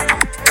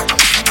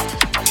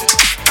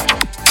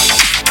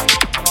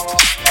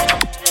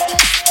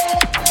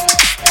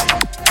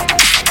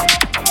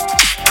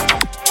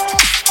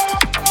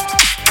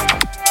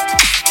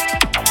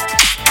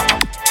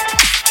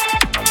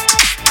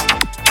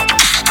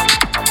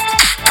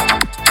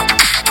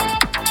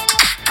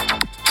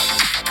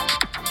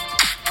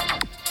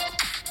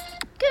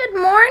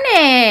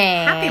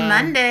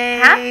Monday.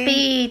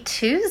 Happy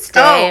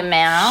Tuesday,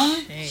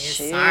 ma'am.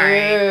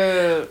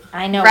 Sorry.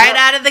 I know. Right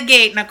out of the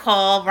gate,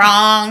 Nicole.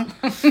 Wrong.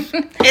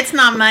 It's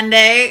not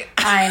Monday.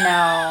 I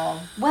know.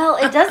 Well,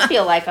 it does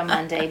feel like a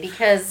Monday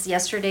because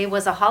yesterday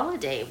was a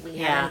holiday. We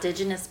had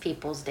Indigenous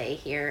Peoples Day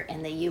here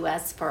in the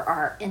U.S. for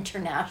our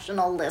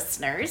international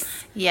listeners.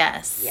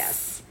 Yes.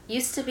 Yes.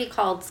 Used to be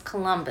called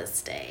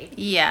Columbus Day.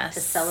 Yes.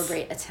 To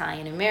celebrate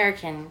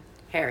Italian-American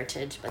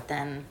heritage, but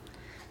then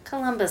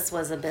Columbus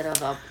was a bit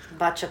of a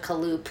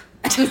butchakaloop.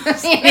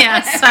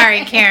 Yeah,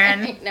 sorry,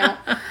 Karen.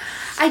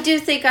 I do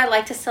think I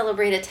like to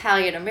celebrate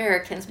Italian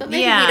Americans, but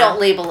maybe we don't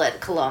label it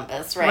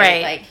Columbus,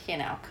 right? Like,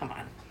 come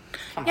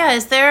on. Yeah,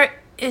 is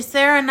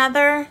there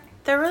another?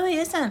 There really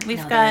isn't. We've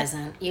got there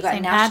isn't. You got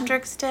St.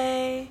 Patrick's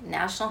Day.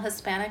 National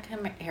Hispanic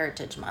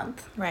Heritage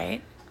Month.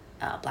 Right.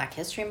 Black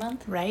History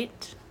Month.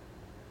 Right.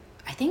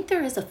 I think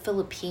there is a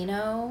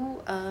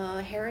Filipino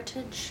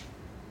heritage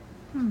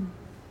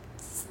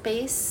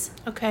space.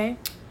 Okay.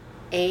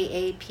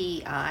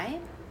 AAPI.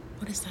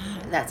 What is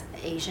that? That's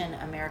Asian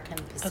American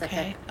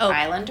Pacific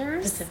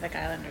Islanders. Pacific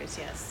Islanders,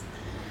 yes.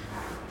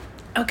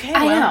 Okay,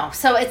 I know.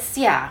 So it's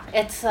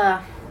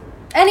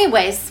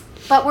anyways,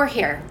 but we're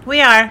here.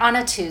 We are. On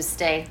a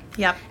Tuesday.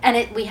 Yep.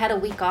 And we had a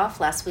week off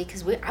last week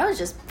because I was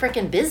just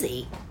freaking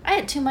busy. I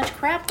had too much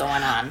crap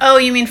going on. Oh,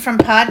 you mean from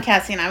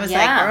podcasting? I was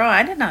like, girl,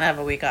 I did not have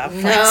a week off.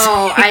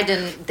 No, I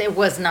didn't. It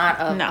was not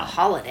a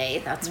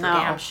holiday. That's for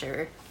damn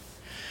sure.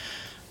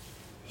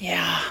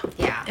 Yeah.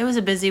 Yeah. It was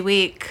a busy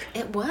week.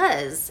 It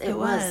was. It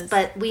was.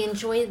 But we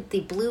enjoyed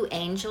the Blue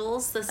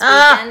Angels this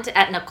weekend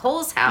at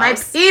Nicole's house. My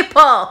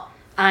people.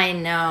 I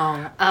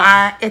know.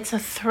 It's a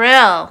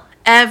thrill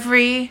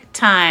every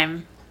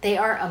time. They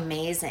are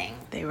amazing.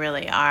 They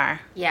really are.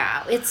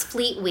 Yeah. It's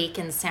Fleet Week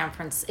in San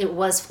Francisco. It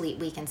was Fleet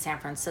Week in San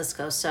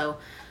Francisco. So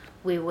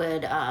we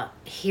would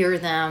hear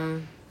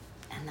them,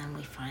 and then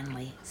we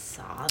finally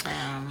saw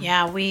them.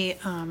 Yeah. We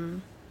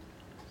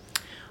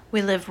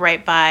live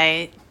right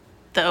by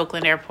the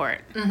Oakland airport.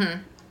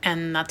 Mm-hmm.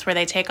 And that's where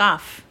they take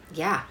off.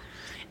 Yeah.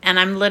 And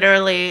I'm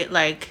literally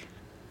like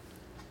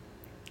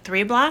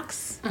 3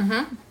 blocks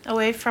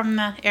away from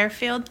the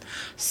airfield.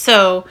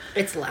 So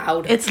it's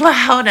loud. It's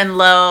loud and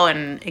low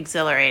and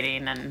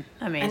exhilarating and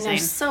amazing. And they're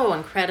so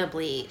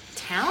incredibly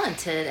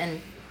talented,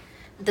 and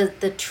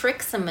the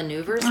tricks and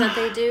maneuvers that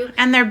they do.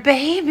 And they're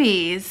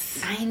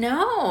babies. I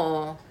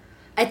know.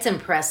 It's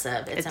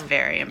impressive. It's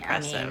very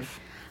impressive.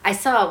 I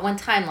saw one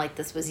time, like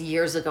this was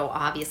years ago,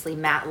 obviously,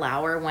 Matt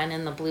Lauer went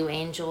in the Blue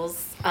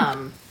Angels,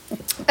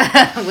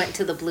 went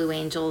to the Blue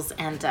Angels,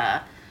 and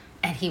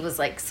he was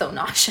like so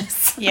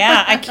nauseous.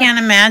 Yeah, I can't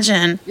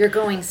imagine. You're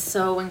going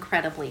so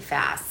incredibly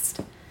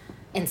fast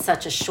in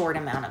such a short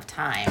amount of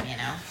time, you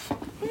know?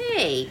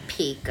 Hey,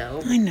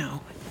 Pico. I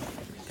know.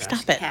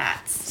 Stop it.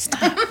 Cats.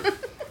 Stop.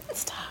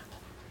 Stop.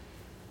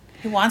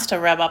 He wants to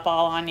rub up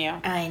all on you.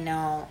 I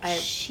know.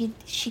 She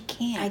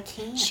can't. I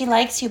can't. She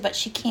likes you, but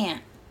she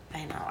can't.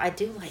 I know. I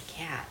do like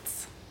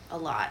cats a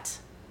lot.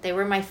 They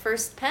were my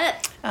first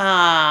pet.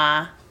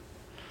 Ah.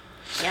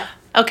 Yep.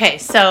 Okay,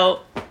 so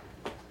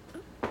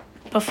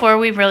before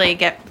we really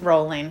get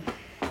rolling,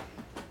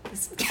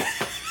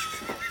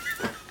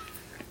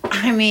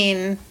 I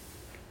mean,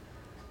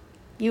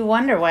 you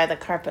wonder why the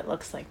carpet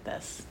looks like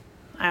this.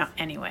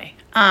 Anyway.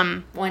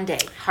 One day,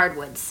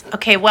 hardwoods.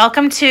 Okay,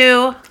 welcome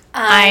to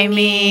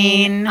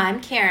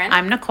I'm Karen.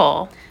 I'm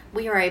Nicole.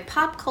 We are a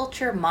pop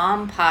culture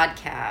mom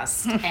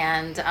podcast,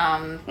 and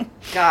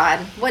God,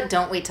 what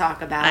don't we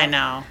talk about? I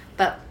know.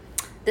 But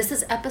this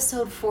is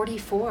episode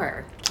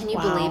 44. Can you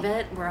believe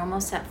it? We're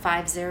almost at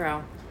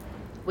 50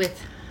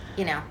 with,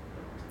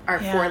 our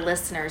 4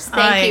 listeners.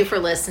 Thank you for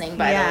listening,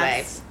 by the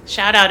way.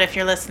 Shout out if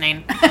you're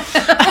listening.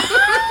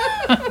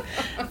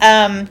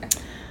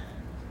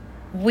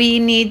 We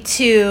need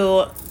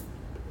to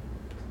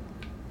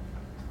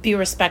be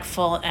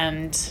respectful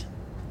and...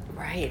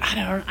 Right.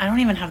 I don't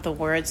even have the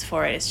words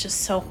for it. It's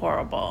just so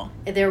horrible.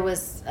 There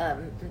was,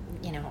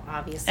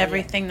 obviously...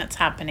 Everything that's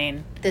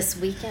happening. This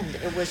weekend,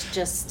 it was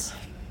just...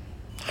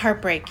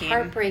 Heartbreaking.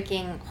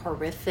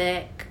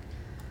 Horrific,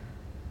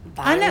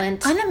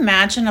 violent.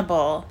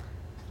 Unimaginable.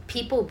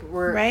 People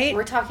were... Right?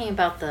 We're talking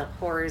about the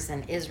horrors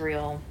in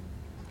Israel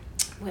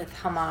with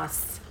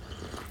Hamas,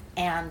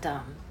 and...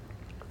 I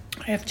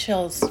have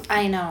chills.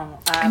 I know.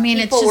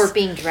 People were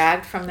being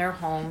dragged from their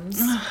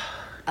homes.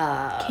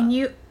 Can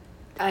you...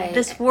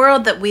 this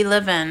world that we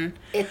live in,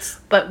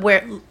 but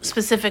where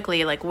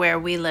specifically like where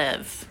we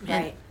live,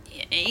 right?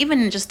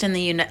 Even just in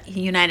the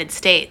United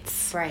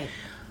States, right?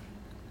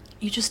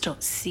 You just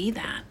don't see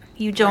that.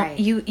 You don't.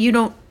 You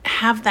don't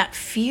have that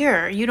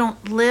fear. You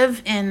don't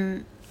live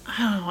in.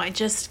 Oh, I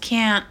just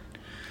can't.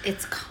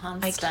 It's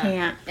constant. I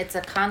can't. It's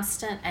a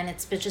constant, and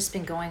it's just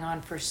been going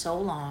on for so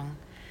long.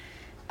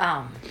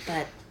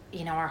 But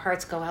our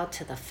hearts go out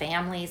to the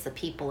families, the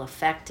people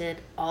affected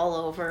all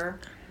over.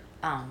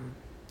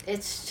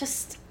 It's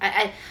just,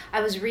 I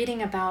was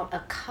reading about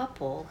a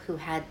couple who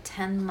had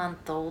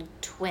 10-month-old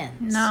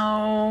twins.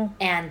 No.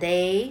 And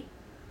they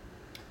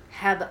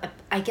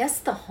I guess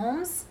the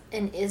homes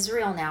in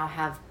Israel now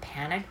have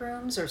panic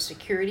rooms or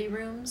security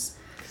rooms.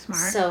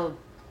 Smart. So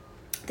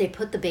they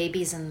put the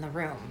babies in the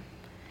room.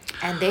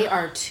 And they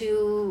are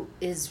two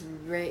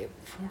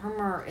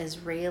former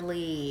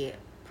Israeli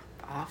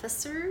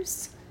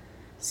officers.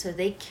 So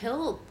they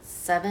killed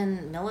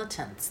 7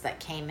 militants that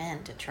came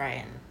in to try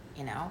and,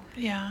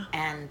 Yeah.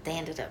 and they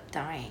ended up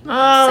dying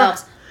Oh.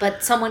 themselves.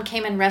 But someone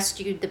came and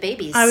rescued the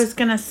babies. I was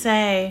gonna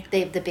say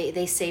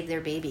They saved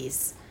their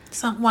babies.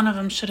 one of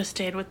them should have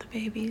stayed with the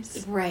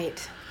babies.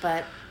 Right.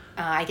 But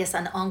I guess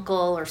an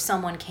uncle or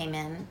someone came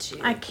in to...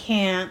 I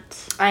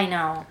can't. I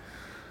know.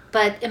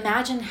 But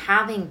imagine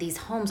having these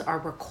homes are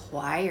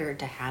required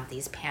to have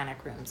these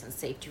panic rooms and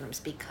safety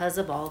rooms because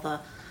of all the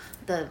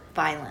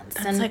violence.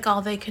 That's like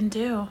all they can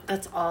do.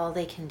 That's all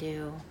they can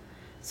do.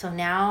 So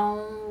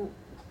now,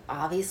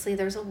 obviously,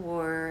 there's a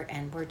war,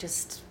 and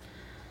it's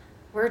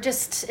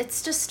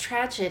just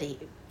tragedy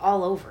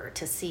all over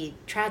to see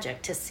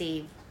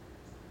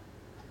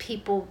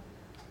people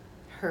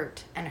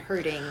hurt and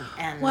hurting.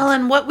 And Well,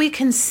 and what we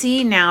can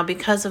see now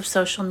because of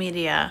social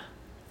media.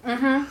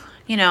 Mm-hmm.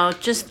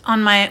 Just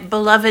on my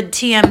beloved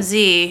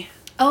TMZ.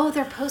 Oh,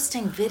 they're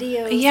posting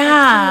videos.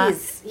 Yeah. Like,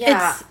 please.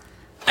 Yeah.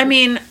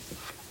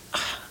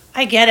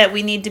 I get it.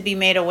 We need to be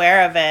made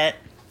aware of it.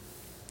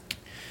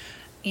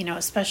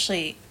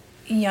 Especially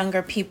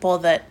younger people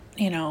that,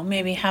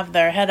 maybe have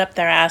their head up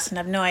their ass and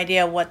have no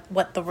idea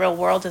what the real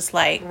world is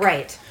like.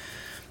 Right.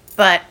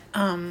 But,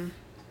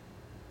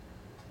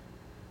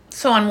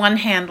 so on one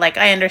hand,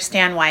 I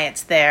understand why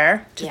it's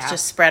there to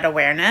just spread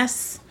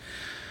awareness.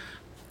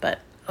 But,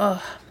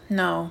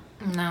 no.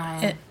 No.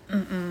 I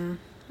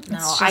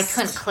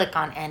couldn't click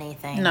on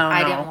anything. No,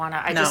 I no, didn't want to.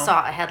 I no. just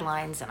saw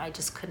headlines and I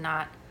just could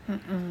not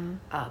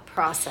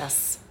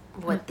process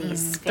what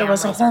these families There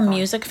was a are whole going.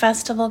 music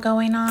festival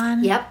going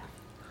on. Yep.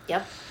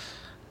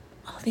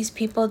 All these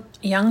people,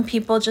 young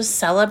people, just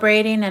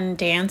celebrating and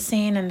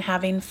dancing and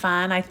having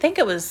fun. I think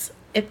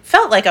it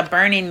felt like a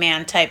Burning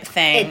Man type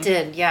thing. It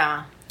did,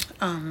 yeah.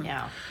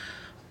 Yeah.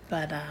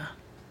 But,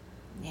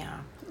 Yeah.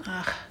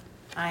 ugh,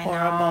 I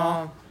horrible.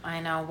 know. I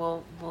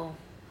know. We'll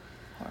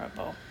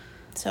Horrible.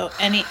 So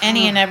any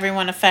and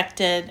everyone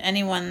affected,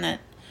 anyone that,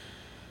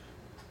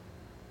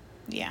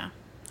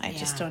 I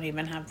just don't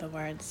even have the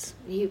words.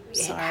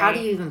 Sorry. How do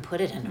you even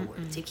put it into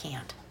words? You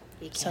can't.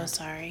 So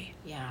sorry.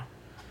 Yeah.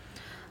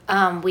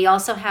 We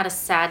also had a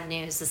sad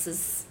news. This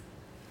is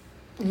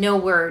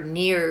nowhere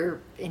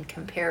near in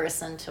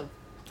comparison to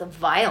the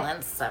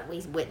violence that we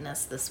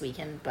witnessed this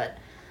weekend, but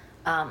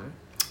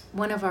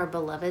one of our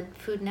beloved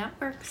Food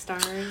Network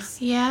stars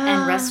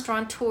and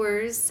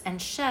restaurateurs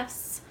and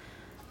chefs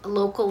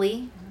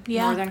locally,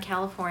 Northern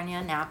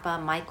California, Napa,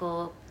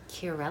 Michael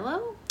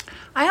Chiarello.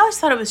 I always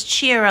thought it was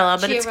Chiarello,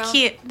 but it's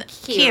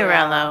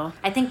Chiarello.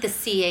 I think the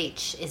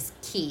CH is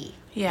key.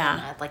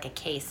 Yeah. Like a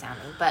K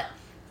sounding. But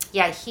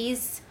yeah,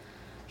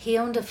 he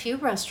owned a few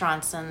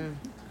restaurants and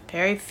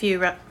Very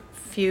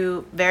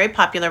few very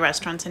popular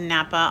restaurants in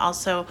Napa.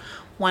 Also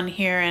one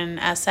here in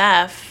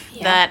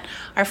SF that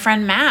our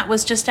friend Matt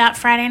was just at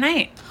Friday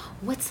night.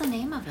 what's the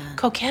name of it?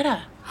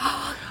 Coquetta.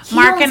 He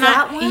owns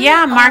that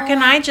one? Mark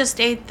and I just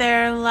ate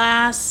there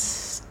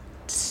last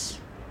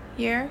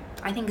year.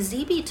 I think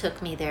ZB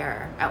took me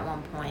there at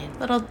one point.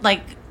 Little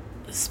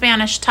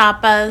Spanish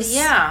tapas.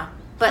 Yeah,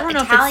 but I don't know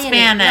if it's Italian.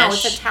 Spanish. No,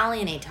 it's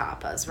Italian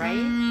tapas, right?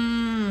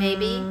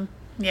 Maybe.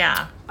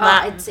 Yeah,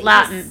 It's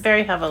Latin,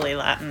 very heavily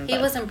Latin. He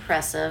but- was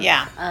impressive.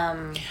 Yeah.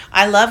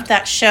 I loved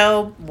that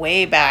show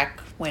way back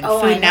when I know.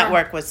 Food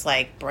Network was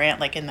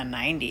brand in the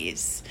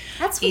 90s.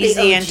 That's for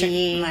the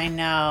OG. I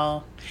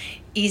know.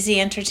 Easy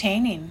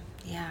entertaining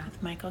Yeah.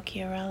 with Michael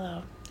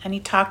Chiarello. And he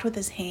talked with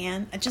his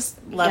hand. Just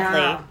lovely.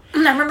 Yeah. I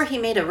remember he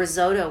made a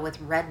risotto with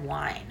red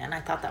wine, and I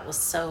thought that was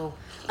so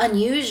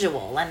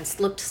unusual and it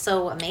looked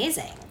so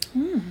amazing.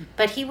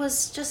 But he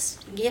was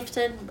just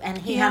gifted, and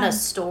he had a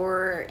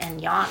store in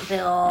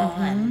Yountville.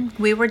 And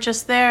We were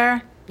just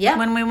there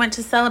when we went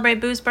to celebrate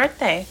Boo's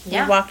birthday.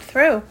 Yeah. We walked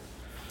through.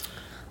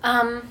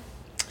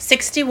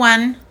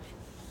 61.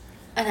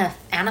 an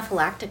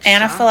anaphylactic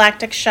shock.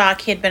 Anaphylactic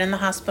shock. He had been in the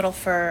hospital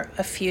for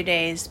a few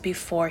days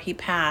before he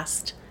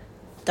passed.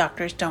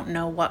 Doctors don't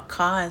know what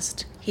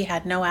caused. He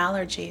had no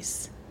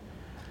allergies.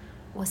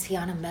 Was he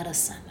on a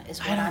medicine? Is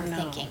what I don't I'm know.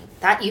 thinking.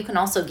 That you can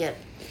also get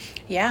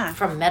Yeah.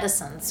 from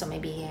medicine, so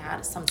maybe he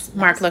had some.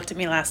 Mark looked at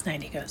me last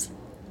night. He goes,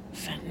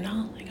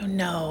 fentanyl? I go,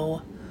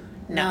 no.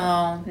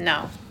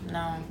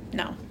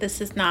 This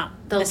is not.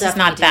 They'll this is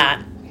not that.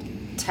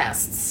 definitely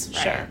tests.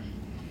 Right? Sure.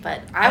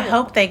 But I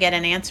hope they get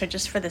an answer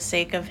just for the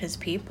sake of his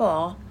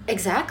people.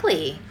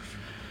 Exactly.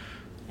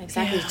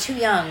 Yeah. Too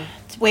young.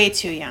 It's way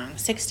too young.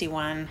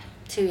 61.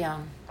 Too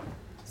young.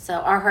 So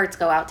our hearts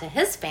go out to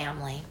his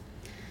family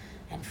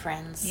and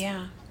friends.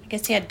 Yeah. I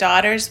guess he had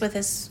daughters with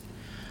his,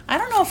 I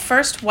don't know,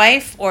 first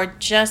wife or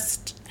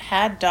just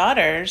had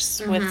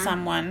daughters with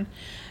someone.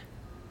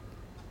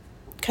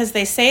 Because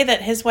they say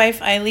that his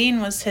wife, Eileen,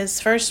 was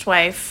his first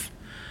wife.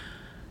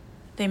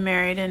 They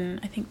married in,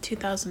 I think,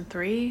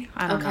 2003.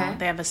 I don't know.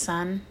 They have a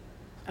son.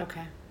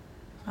 Okay.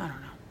 I don't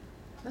know.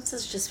 This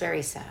is just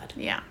very sad.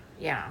 Yeah.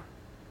 Yeah.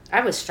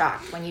 I was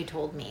shocked when you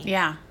told me.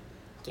 Yeah.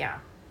 Yeah.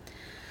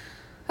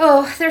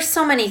 Oh, there's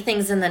so many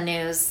things in the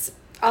news.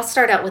 I'll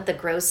start out with the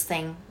gross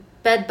thing.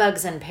 Bed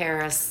bugs in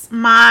Paris.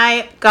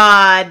 My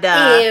God.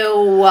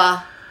 Ew.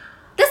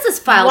 This is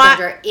filed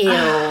under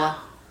ew.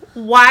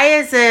 Why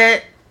is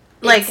it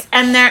like, It's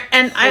and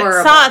I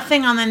horrible. saw a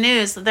thing on the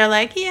news that they're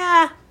like,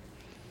 yeah,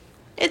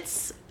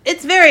 it's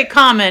very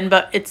common,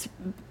 but it's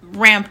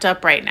ramped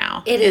up right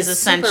now. It is super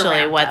essentially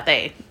ramped what up.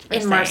 they are In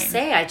saying.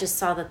 Marseille, I just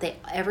saw that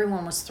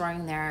everyone was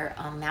throwing their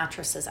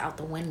mattresses out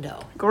the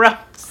window.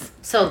 Gross.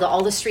 So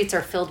all the streets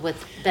are filled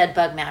with bed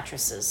bug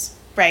mattresses.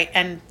 Right,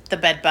 and the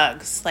bed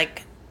bugs.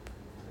 Like,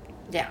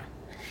 Yeah.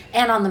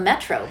 And on the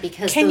metro,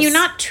 because can you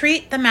not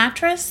treat the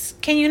mattress?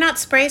 Can you not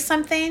spray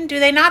something? Do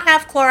they not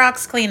have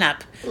Clorox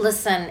cleanup?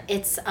 Listen,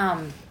 it's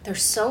they're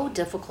so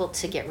difficult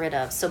to get rid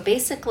of. So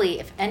basically,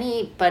 if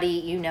anybody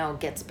you know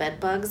gets bed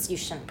bugs, you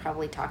shouldn't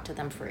probably talk to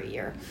them for a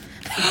year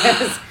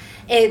because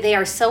they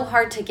are so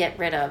hard to get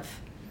rid of.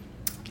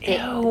 They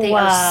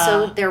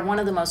are they're one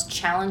of the most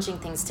challenging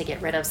things to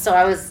get rid of. So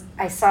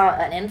I saw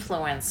an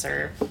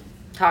influencer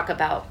talk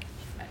about,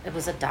 it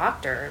was a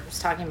doctor, was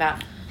talking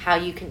about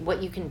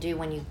what you can do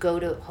when you go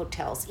to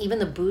hotels. Even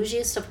the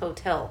bougiest of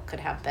hotel could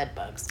have bed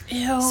bugs.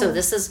 Ew. So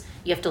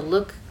you have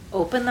to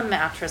open the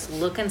mattress,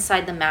 look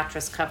inside the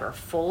mattress cover,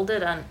 fold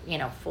it up.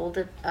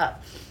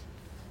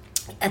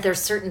 And there's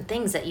certain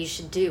things that you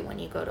should do when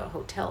you go to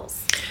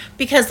hotels.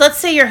 Because let's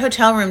say your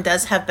hotel room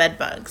does have bed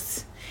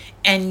bugs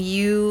and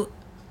you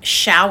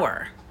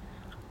shower.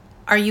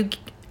 Are you,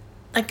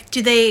 like,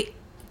 do they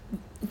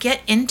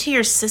get into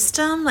your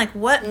system? Like,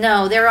 what?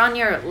 No, they're on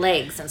your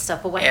legs and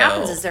stuff. But what Ew.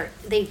 happens is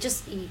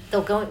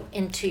they'll go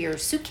into your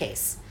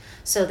suitcase.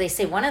 So they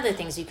say one of the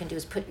things you can do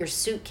is put your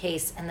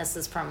suitcase, and this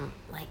is from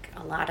like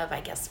a lot of, I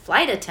guess,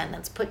 flight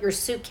attendants, put your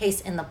suitcase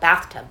in the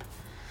bathtub.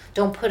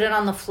 Don't put it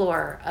on the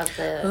floor of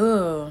the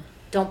Ooh.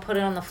 Don't put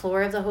it on the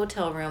floor of the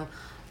hotel room.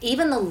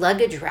 Even the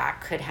luggage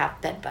rack could have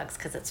bed bugs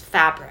because it's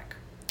fabric.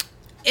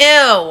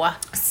 Ew.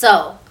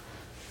 So,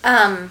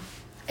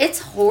 it's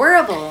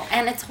horrible.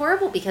 And it's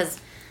horrible because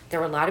there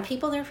were a lot of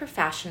people there for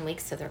Fashion Week,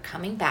 so they're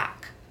coming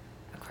back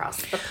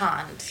across the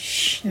pond.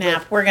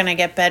 Snap, we're gonna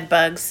get bed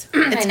bugs.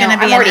 It's know, gonna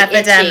be I'm an already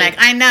epidemic. itchy.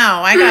 I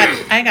know.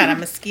 I got a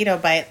mosquito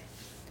bite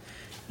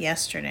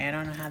yesterday. I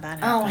don't know how that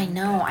happened. Oh, I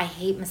know. I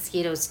hate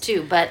mosquitoes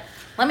too. But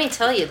let me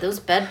tell you, those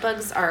bed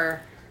bugs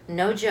are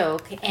no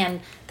joke.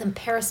 And the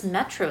Paris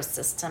metro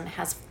system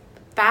has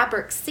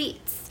fabric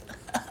seats.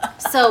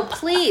 So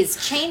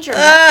please change your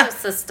metro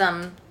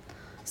system.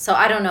 So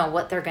I don't know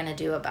what they're going to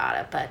do about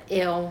it. But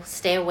ew,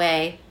 stay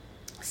away.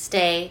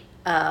 Stay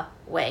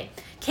away.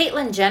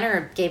 Caitlyn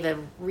Jenner gave a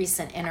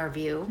recent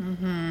interview.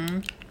 Mm-hmm.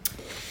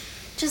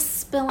 Just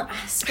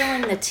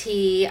spilling the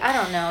tea. I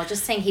don't know.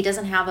 Just saying he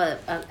doesn't have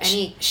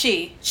any.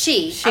 She.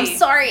 I'm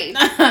sorry.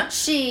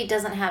 She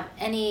doesn't have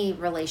any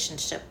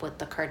relationship with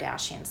the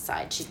Kardashian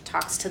side. She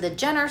talks to the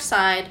Jenner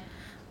side,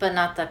 but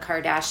not the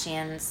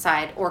Kardashian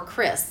side or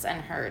Kris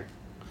and her.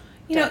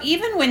 You know,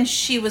 even when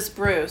she was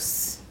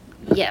Bruce,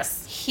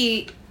 Yes.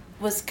 he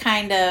was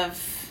kind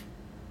of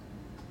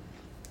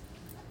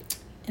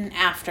an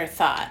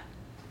afterthought,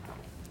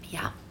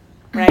 Yeah.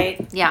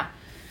 right? Yeah.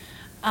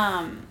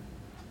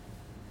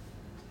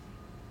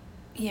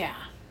 Yeah.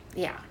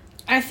 Yeah.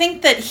 I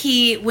think that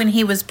when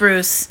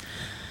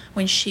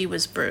she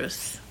was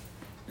Bruce,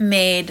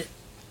 made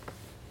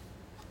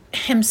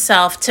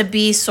himself to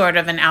be sort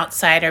of an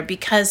outsider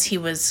because he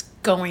was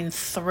going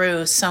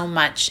through so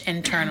much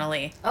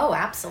internally. Oh,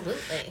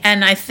 absolutely.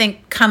 And I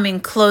think coming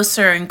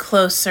closer and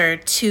closer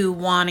to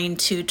wanting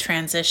to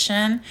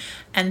transition,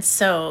 and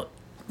so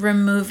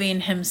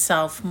removing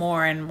himself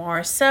more and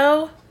more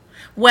so,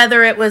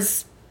 whether it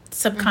was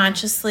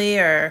subconsciously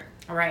or,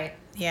 Right.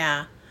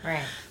 yeah.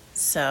 Right.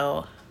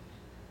 So,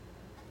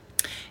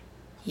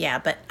 yeah,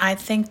 but I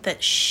think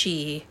that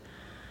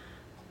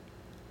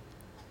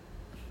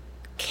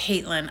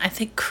Caitlyn, I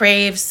think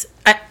craves,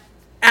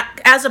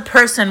 as a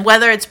person,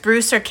 whether it's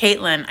Bruce or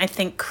Caitlyn, I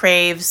think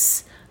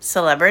craves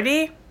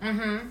celebrity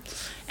and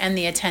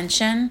the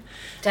attention.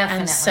 Definitely.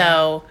 And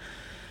so,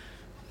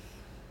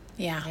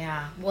 yeah.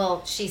 Yeah.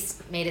 Well,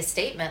 she's made a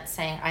statement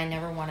saying, I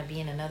never want to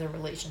be in another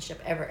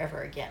relationship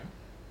ever again.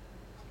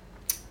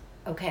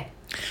 Okay.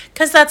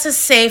 Because that's a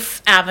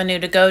safe avenue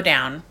to go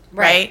down,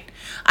 right?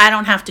 I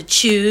don't have to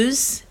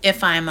choose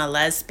if I'm a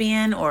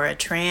lesbian or a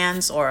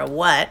trans or a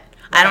what.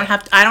 I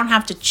don't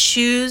have to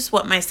choose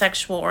what my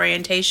sexual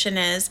orientation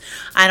is.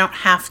 I don't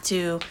have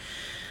to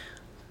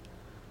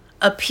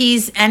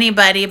appease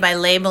anybody by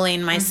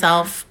labeling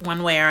myself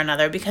one way or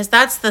another, because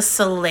that's the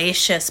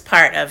salacious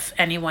part of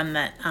anyone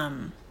that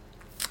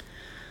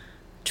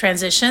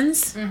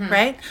transitions,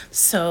 right?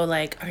 So,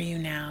 like, are you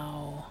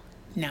now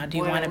do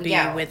you want to be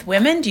with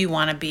women? Do you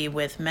want to be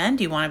with men?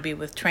 Do you want to be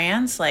with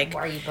trans? Like,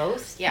 Are you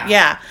both? Yeah.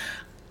 yeah.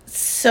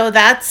 So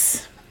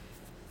that's,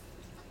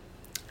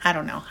 I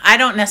don't know. I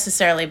don't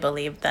necessarily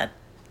believe that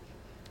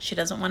she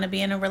doesn't want to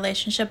be in a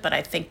relationship, but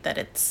I think that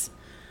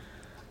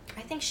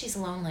I think she's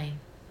lonely.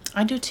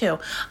 I do too.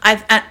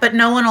 But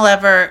no one will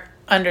ever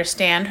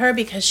understand her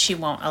because she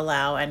won't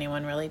allow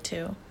anyone really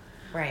to.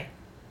 Right.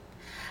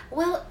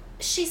 Well,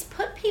 she's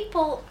put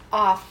people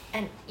off,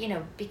 and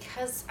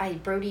because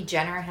Brody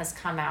Jenner has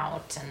come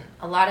out, and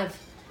a lot of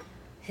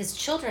his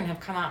children have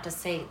come out to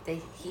say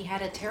he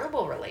had a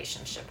terrible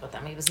relationship with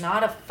them. He was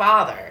not a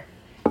father,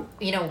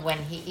 when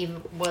he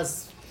even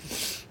was.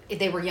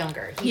 They were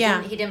younger. He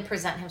didn't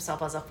present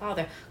himself as a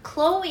father.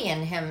 Chloe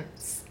and him,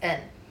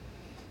 and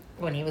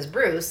when he was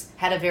Bruce,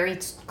 had a very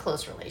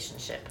close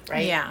relationship,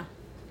 right? Yeah.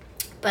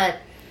 But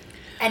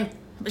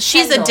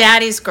she's Kendall, a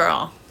daddy's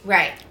girl.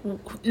 right?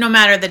 No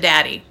matter the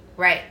daddy.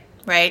 Right.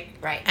 Right?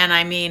 Right. And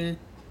I mean,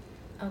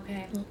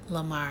 okay,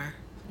 Lamar,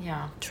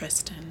 yeah,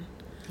 Tristan.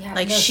 yeah.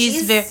 Like no,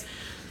 she's very.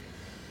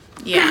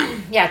 Yeah.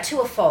 yeah,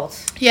 to a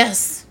fault.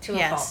 Yes. To a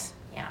yes. fault.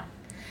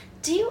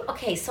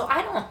 Yeah. So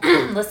I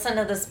don't listen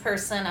to this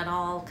person at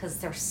all because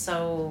they're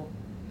so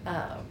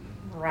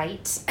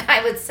right,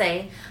 I would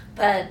say.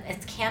 But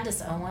it's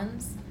Candace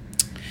Owens.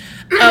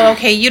 Oh,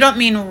 okay. You don't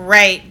mean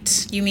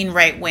right. You mean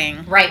right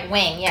wing. Right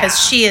wing, yeah. Because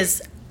she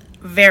is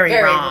very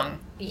wrong.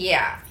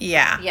 Yeah.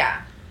 Yeah.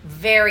 Yeah.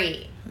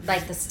 Very,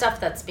 like the stuff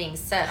that's being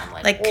said. I'm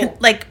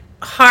like, like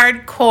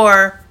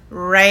hardcore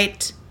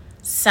right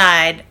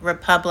side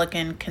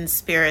Republican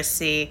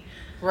conspiracy.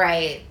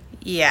 Right.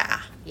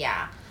 Yeah.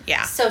 Yeah.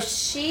 Yeah. So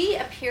she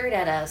appeared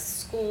at a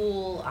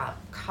school,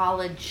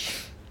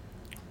 college,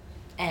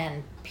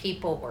 and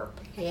people were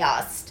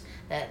pissed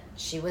that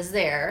she was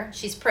there.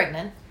 She's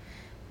pregnant.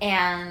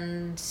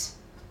 And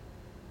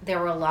there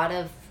were a lot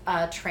of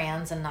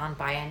trans and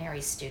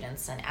non-binary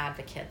students and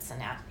advocates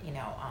and,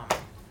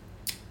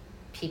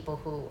 people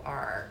who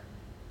are,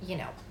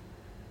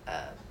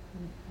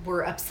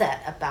 were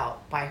upset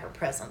by her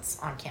presence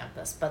on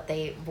campus. But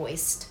they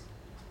voiced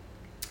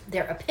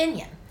their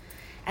opinion.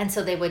 And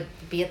so they would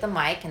be at the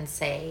mic and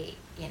say,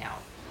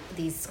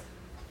 these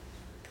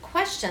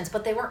questions,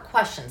 but they weren't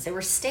questions. They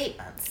were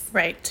statements.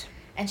 Right.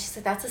 And she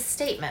said, that's a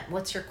statement.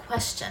 What's your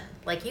question?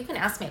 Like, you can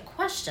ask me a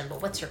question,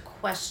 but what's your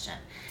question?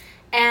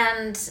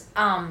 And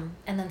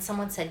then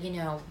someone said,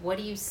 what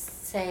do you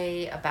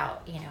say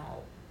about,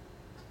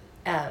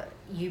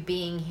 you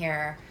being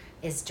here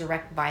is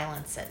direct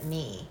violence at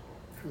me,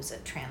 who's a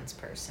trans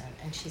person.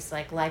 And she's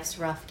like, life's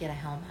rough, get a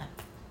helmet.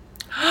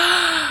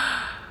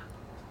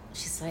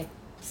 She's like,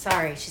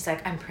 sorry. She's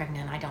like, I'm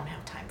pregnant. I don't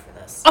have time for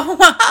this. Oh,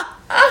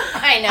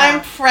 I know.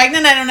 I'm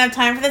pregnant. I don't have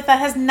time for this. That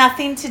has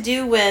nothing to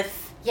do with...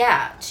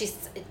 Yeah,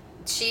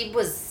 she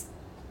was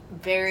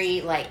very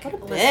like... What a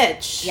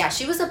bitch. Yeah,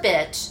 she was a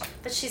bitch.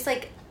 But she's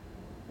like,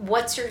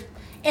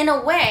 in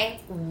a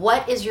way,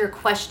 what is your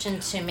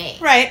question to me?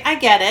 Right, I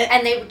get it.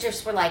 And they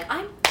just were like,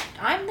 I'm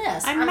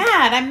this. I'm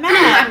mad. I'm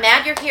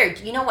mad you're here.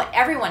 You know what?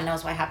 Everyone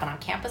knows what happened on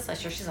campus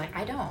last year. She's like,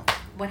 I don't.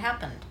 What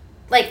happened?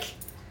 Like,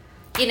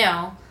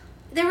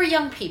 they were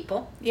young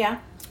people. Yeah.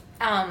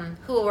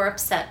 Who were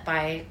upset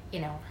by,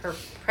 her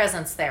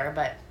presence there,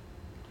 but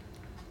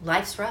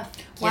life's rough.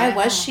 Why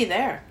was she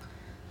there?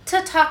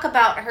 To talk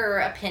about her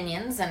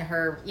opinions and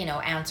her,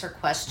 answer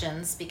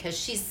questions, because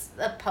she's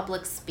a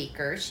public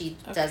speaker. She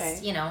does, I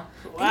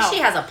think she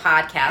has a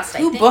podcast.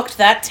 Who booked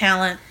that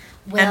talent?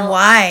 Well,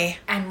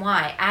 and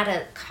why? At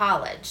a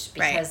college,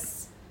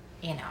 because,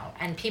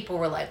 and people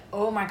were like,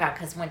 oh my God,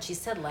 because when she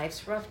said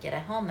life's rough, get a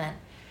helmet.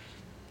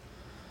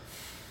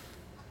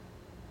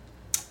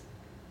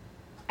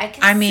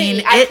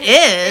 It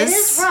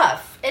is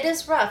rough. It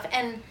is rough.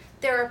 And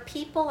there are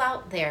people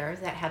out there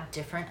that have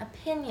different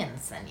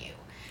opinions than you.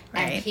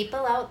 Right. And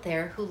people out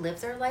there who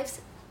live their lives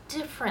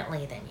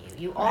differently than you.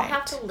 You all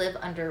have to live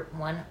under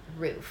one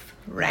roof.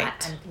 Right.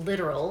 Not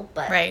literal,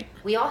 but right.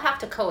 We all have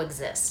to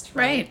coexist.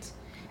 Right.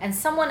 And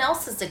someone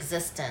else's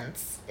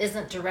existence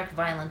isn't direct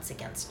violence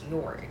against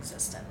your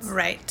existence.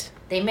 Right.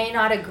 They may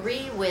not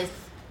agree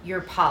with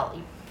your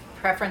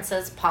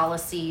preferences,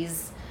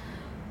 policies,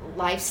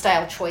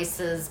 lifestyle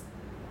choices,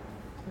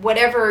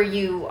 whatever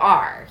you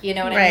are, you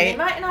know what I mean? They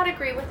might not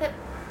agree with it.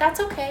 That's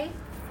okay.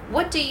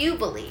 What do you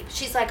believe?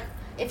 She's like,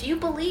 if you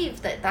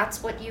believe that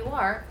that's what you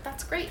are,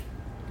 that's great.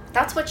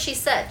 That's what she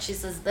said. She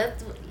says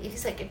that.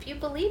 He's like, if you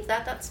believe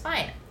that, that's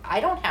fine. I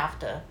don't have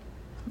to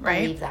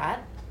believe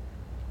that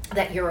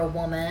you're a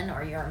woman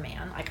or you're a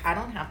man. Like, I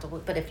don't have to.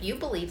 But if you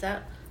believe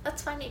that,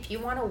 that's fine. If you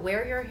want to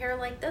wear your hair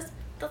like this,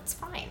 that's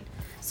fine.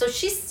 So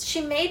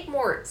she made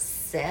more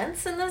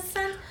sense in this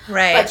sense.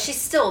 Right. But she's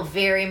still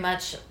very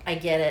much, I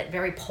get it,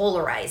 very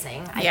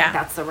polarizing. I think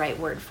that's the right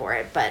word for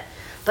it. But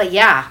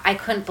yeah, I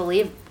couldn't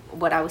believe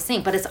what I was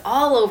seeing. But it's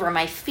all over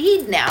my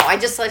feed now. I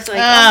just like, oh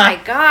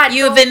my God.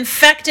 You've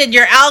infected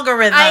your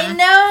algorithm. I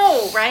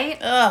know, right?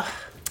 Ugh.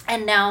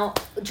 And now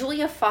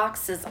Julia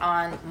Fox is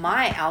on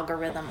my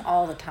algorithm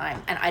all the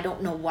time. And I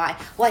don't know why.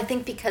 Well, I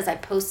think because I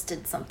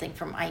posted something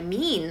from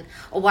Imeen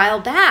a while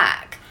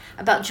back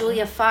about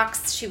Julia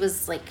Fox. She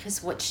was like,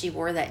 because what she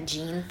wore, that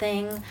jean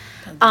thing.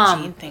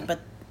 Jean thing, but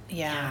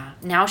yeah.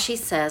 Now she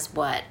says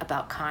what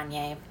about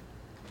Kanye?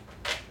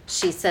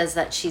 She says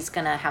that she's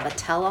going to have a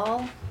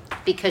tell-all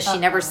because she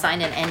never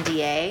signed an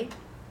NDA.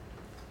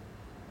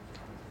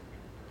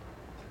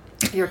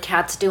 Your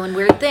cat's doing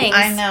weird things.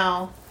 I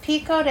know.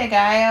 Pico de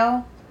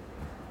Gallo.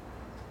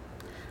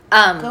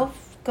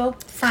 Go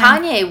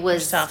find Kanye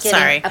was yourself.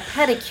 getting a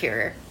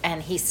pedicure,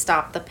 and he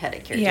stopped the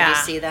pedicure. Yeah. Did you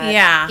see that?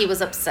 Yeah. He was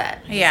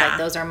upset. He's like,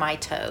 those are my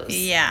toes.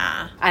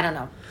 Yeah. I don't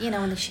know.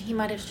 And she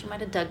might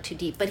have dug too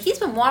deep. But he's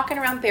been walking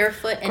around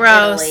barefoot in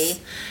Gross.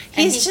 Italy.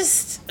 He's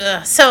just...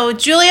 So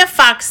Julia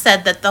Fox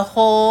said that the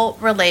whole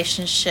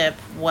relationship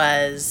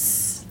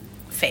was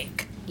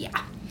fake. Yeah.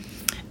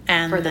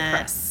 And for the that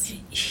press.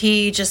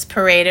 He just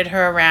paraded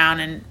her around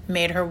and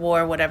made her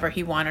wear whatever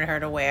he wanted her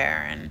to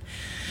wear. And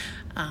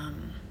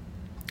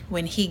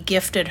when he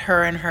gifted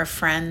her and her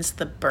friends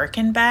the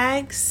Birkin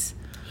bags...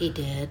 He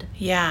did?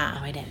 Yeah.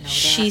 Oh, I didn't know that.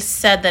 She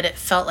said that it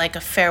felt like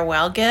a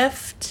farewell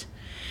gift.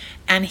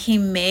 And he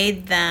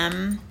made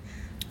them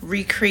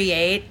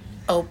recreate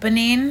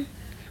opening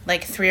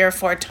like 3 or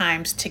 4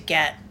 times to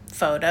get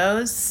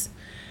photos.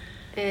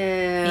 Ew.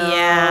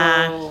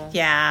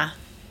 Yeah.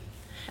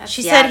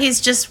 She said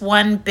he's just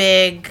one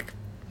big,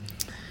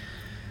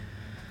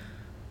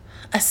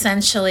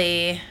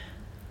 essentially...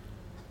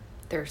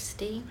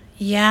 Thirsty?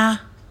 Yeah.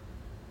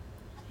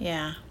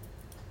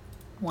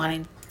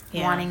 Wanting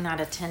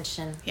that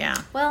attention. Yeah.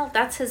 Well,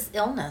 that's his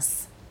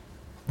illness.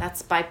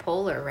 That's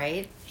bipolar,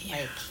 right? Yeah.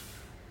 Like,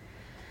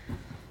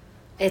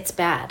 it's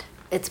bad.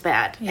 It's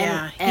bad.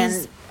 Yeah.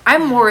 And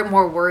I'm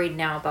more worried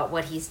now about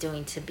what he's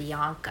doing to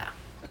Bianca,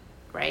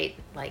 right?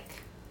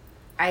 Like,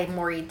 I'm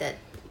worried that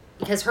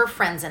because her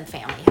friends and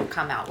family have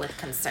come out with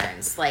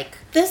concerns. Like,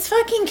 this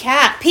fucking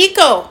cat,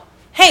 Pico.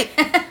 Hey,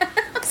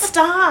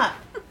 stop.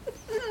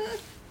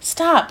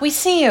 Stop. We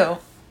see you.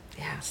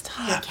 Yeah.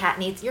 Stop.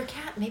 Maybe your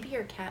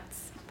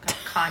cat's got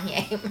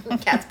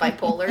Kanye. Cat's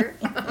bipolar.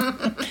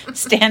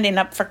 Standing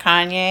up for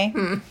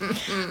Kanye.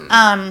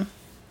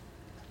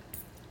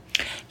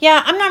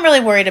 Yeah, I'm not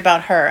really worried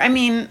about her. I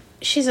mean,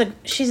 she's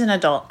an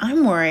adult.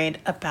 I'm worried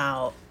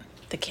about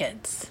the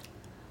kids.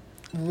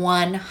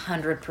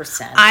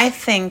 100%. I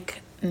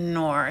think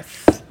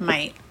North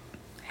might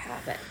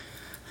have it.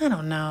 I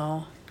don't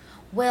know.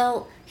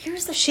 Well,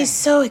 here's the She's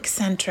thing. so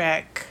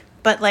eccentric,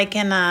 but like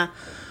in a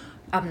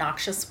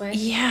obnoxious way.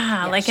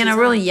 Yeah, like in a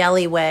really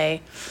yelly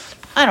way.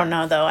 I don't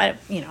know though.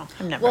 I've never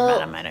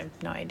met him. I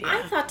have no idea.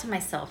 I thought to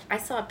myself, I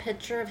saw a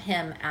picture of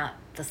him at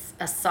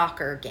a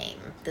soccer game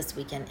this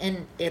weekend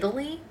in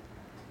Italy.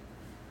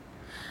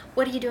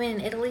 What are you doing in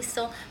Italy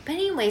still? But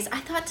anyways, I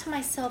thought to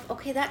myself,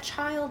 okay, that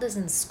child is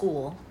in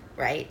school,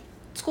 right?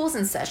 School's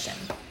in session.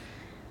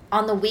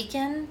 On the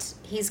weekend,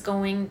 he's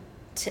going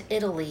to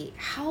Italy.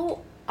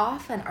 How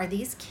often are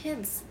these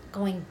kids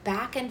going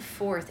back and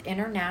forth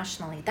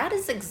internationally? That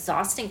is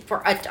exhausting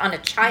on a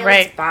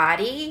child's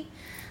body.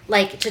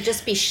 Like, to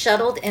just be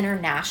shuttled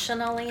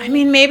internationally. I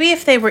mean, maybe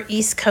if they were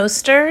East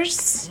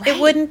Coasters,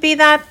 it wouldn't be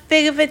that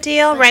big of a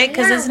deal, right?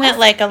 Because isn't it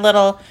like a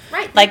little...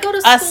 Right. Like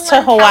us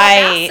to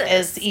Hawaii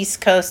is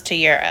East Coast to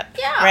Europe,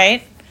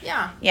 right?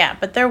 Yeah. Yeah,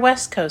 but they're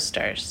West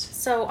Coasters.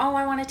 So,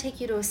 I want to take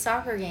you to a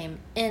soccer game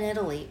in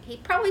Italy. He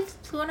probably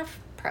flew on a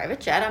private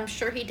jet. I'm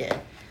sure he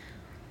did.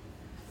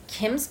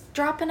 Kim's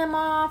dropping him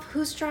off.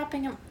 Who's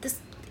dropping him?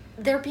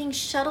 They're being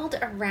shuttled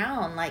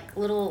around like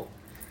little...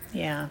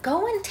 Yeah.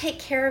 Go and take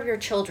care of your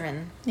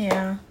children.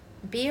 Yeah.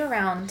 Be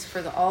around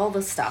for all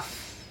the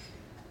stuff.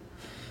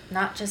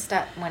 Not just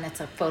when it's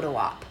a photo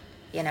op,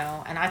 and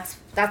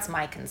that's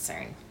my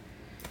concern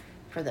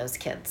for those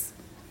kids.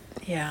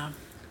 Yeah.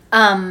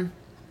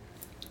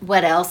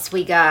 What else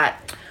we got?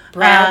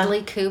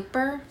 Bradley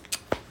Cooper.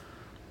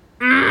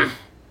 I'm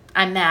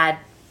mad.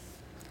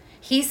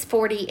 He's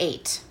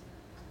 48.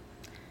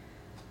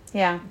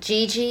 Yeah.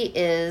 Gigi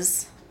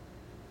is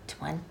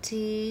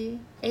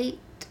 28.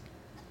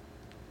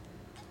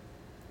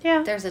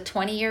 Yeah. There's a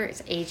 20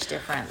 years age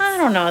difference. I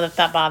don't know if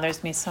that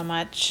bothers me so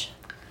much.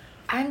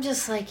 I'm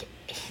just like,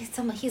 he's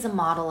a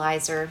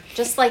modelizer,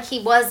 just like he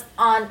was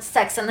on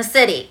Sex and the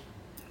City.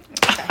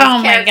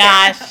 Oh my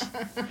gosh.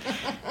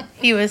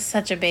 He was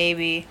such a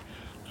baby.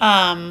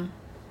 I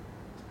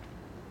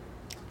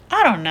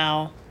don't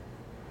know.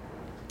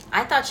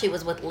 I thought she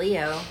was with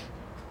Leo,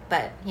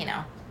 but,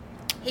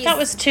 that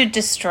was too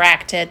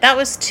distracted. That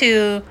was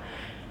too...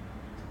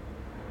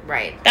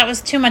 Right. That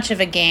was too much of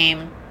a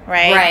game.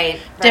 Right.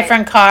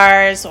 Different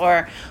cars,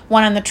 or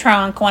one in the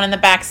trunk, one in the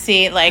back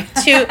seat,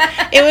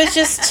 it was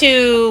just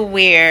too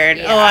weird.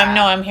 Yeah.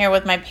 I'm here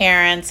with my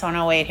parents. Oh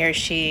no, wait, here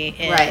she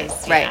is. Right.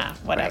 Yeah,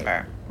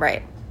 whatever.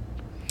 Right.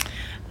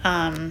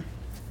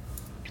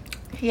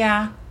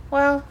 Yeah.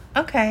 Well,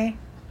 okay.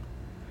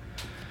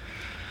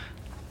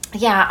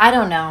 Yeah, I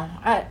don't know.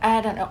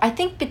 I don't know. I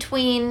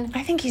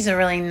think he's a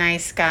really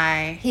nice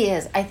guy. He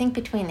is. I think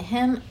between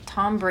him,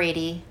 Tom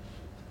Brady,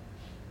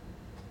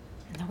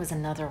 and there was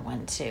another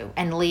one too,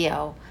 and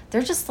Leo,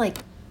 they're just like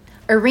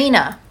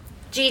Arena,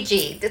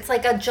 Gigi. It's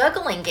like a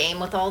juggling game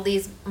with all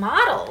these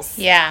models.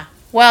 Yeah.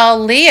 Well,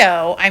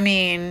 Leo, I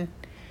mean,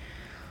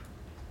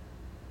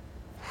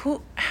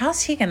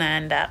 how's he gonna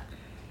end up?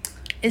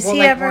 Is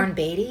he ever Warren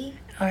Beatty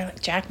or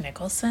like Jack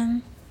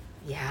Nicholson?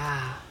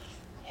 Yeah.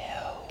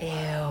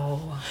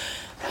 Ew.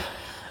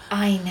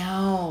 I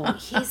know.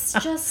 He's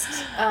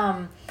just,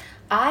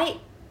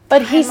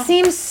 But he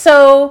seems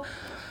so,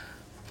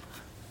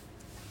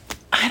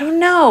 I don't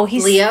know.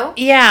 He's Leo?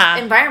 Yeah.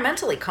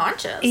 Environmentally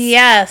conscious.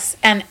 Yes,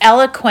 and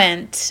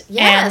eloquent,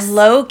 Yes. and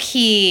low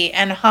key,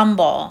 and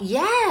humble.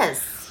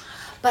 Yes.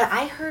 But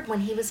I heard when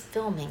he was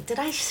filming,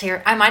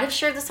 I might have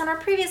shared this on our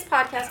previous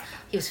podcast.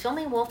 He was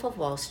filming Wolf of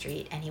Wall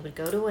Street, and he would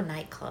go to a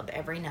nightclub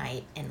every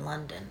night in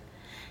London.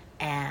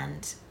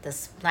 And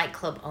this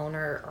nightclub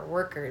owner or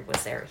worker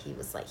was there. He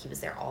was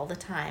there all the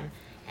time,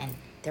 and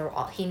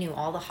he knew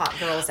all the hot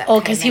girls that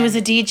Because he was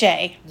a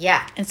DJ.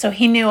 Yeah. And so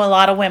he knew a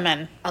lot of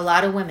women. A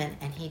lot of women,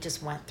 and he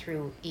just went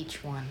through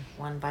each one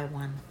by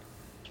one,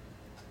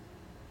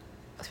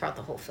 throughout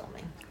the whole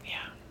filming.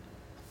 Yeah.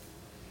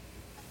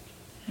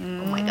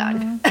 Oh my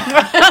God.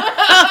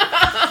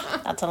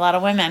 That's a lot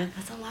of women.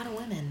 That's a lot of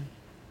women.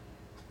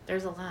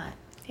 There's a lot.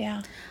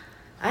 Yeah.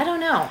 I don't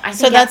know.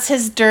 So that's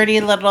his dirty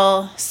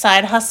little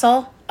side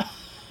hustle.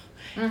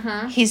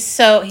 Mm-hmm. He's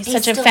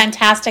such a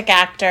fantastic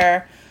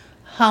actor,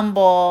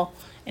 humble,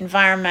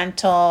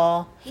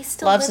 environmental,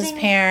 loves his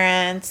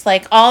parents,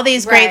 like all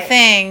these great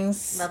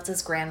things. Loves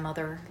his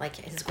grandmother. Like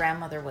his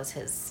grandmother was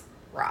his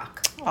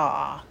rock.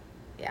 Aw.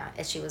 Yeah,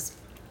 and she was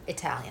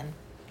Italian.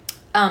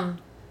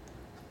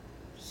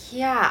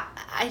 Yeah,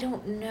 I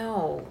don't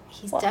know.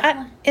 He's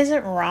definitely. Is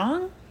it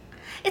wrong?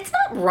 It's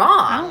not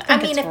wrong.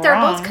 I mean, if they're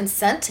both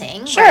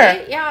consenting, sure.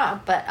 Right? Yeah,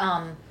 but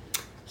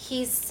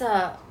he's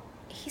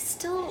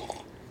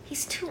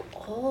too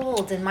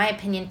old, in my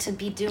opinion, to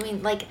be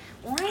doing why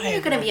are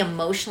you going to be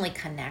emotionally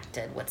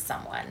connected with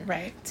someone?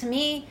 Right. To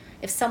me,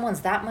 if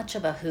someone's that much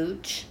of a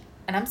hooch,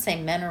 and I'm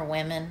saying men or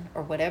women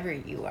or whatever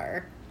you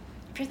are,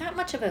 if you're that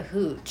much of a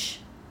hooch,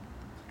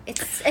 it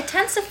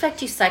tends to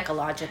affect you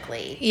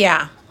psychologically.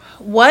 Yeah.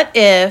 What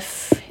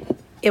if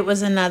it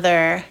was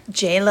another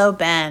J-Lo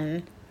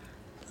Ben,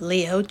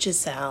 Leo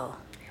Giselle?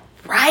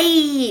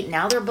 Right.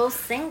 Now they're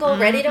both single,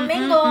 ready to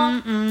mingle.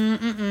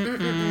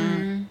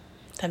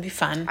 That'd be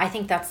fun. I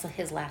think that's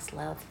his last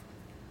love.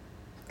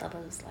 Love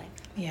of his life.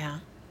 Yeah.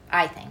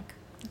 I think.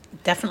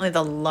 Definitely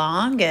the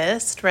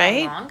longest,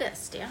 right? The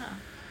longest, yeah.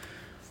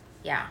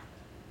 Yeah.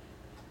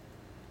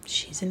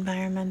 She's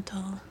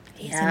environmental.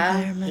 He's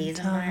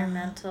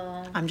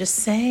environmental. I'm just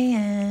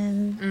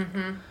saying.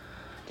 Mm-hmm.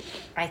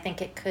 I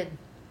think it could.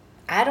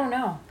 I don't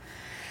know.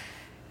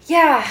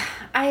 Yeah,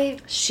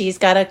 She's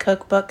got a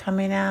cookbook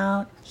coming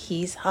out.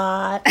 He's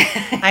hot.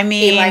 I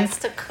mean, he likes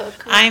to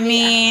cook.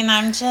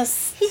 I'm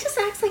just. He just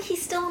acts like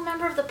he's still a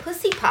member of the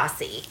Pussy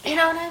Posse. You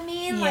know what I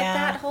mean? Yeah. Like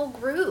that whole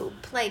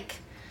group. Like,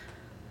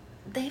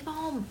 they've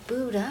all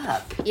booed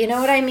up. You know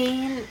what I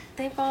mean?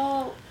 They've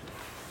all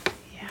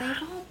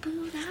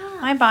booed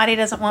up. My body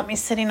doesn't want me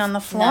sitting on the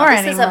floor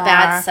anymore. This is a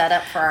bad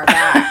setup for our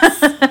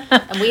backs.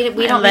 And we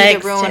don't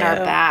need to ruin our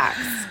backs.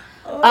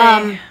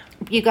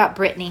 You got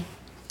Brittany.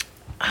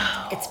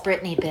 Oh. It's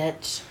Brittany,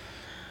 bitch.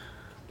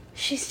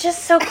 She's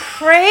just so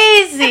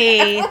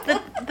crazy.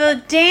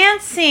 the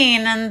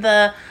dancing and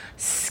the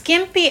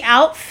skimpy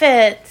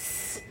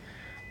outfits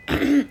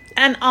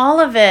and all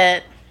of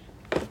it.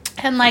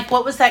 And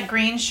what was that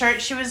green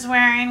shirt she was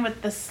wearing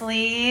with the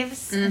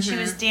sleeves? Mm-hmm. And she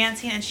was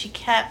dancing and she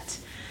kept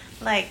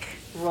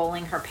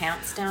rolling her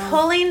pants down.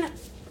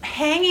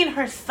 Hanging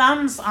her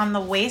thumbs on the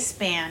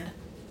waistband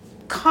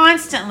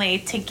constantly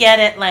to get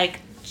it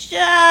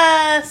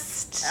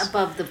just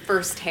above the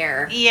first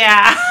hair.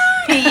 Yeah.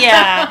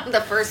 Yeah.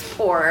 The first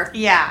pore.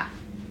 Yeah.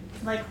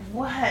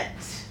 What?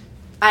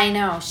 I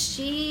know.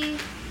 She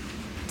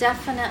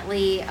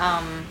definitely,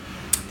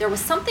 there was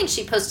something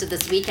she posted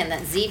this weekend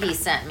that ZB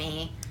sent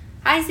me.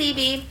 Hi,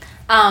 ZB.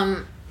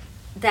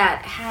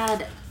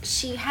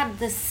 She had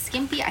this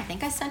skimpy, I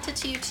think I sent it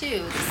to you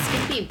too, the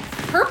skimpy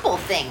purple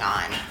thing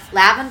on.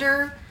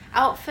 Lavender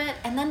outfit.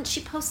 And then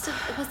she posted,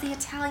 it was the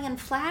Italian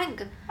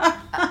flag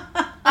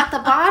at the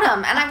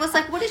bottom. And I was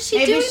like, what is she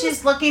doing? Maybe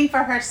she's looking for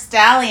her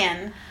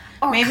stallion.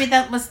 Or maybe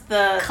that was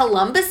the...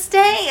 Columbus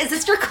Day? Is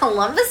this your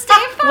Columbus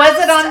Day post?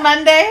 Was it on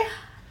Monday?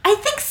 I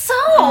think so.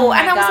 Oh my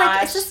and I was gosh.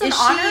 like, is this an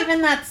honor? Is she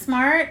even that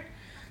smart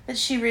that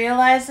she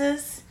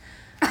realizes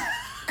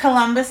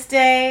Columbus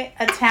Day,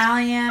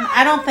 Italian?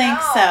 I don't think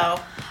so.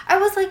 I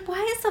was like,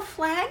 why is a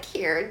flag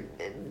here?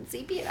 And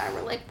ZB and I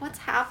were like, what's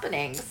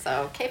happening?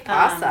 So, que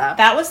pasa?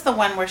 That was the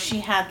one where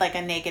she had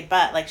a naked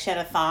butt, she had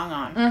a thong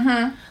on.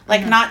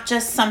 Mm-hmm. Not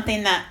just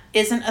something that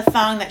isn't a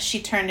thong that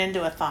she turned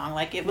into a thong.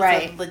 It was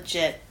a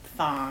legit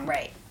thong.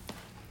 Right.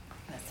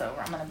 That's over.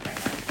 I'm going to bring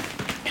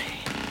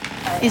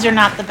it. These are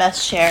not the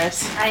best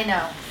shares. I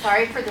know.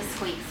 Sorry for the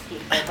squeaks,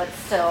 people, but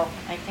still,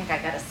 I think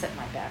I got to sit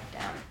my back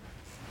down.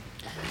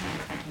 I don't know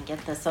if I can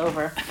get this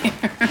over.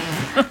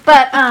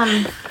 But,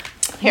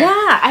 Here.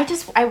 Yeah,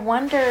 I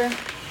wonder.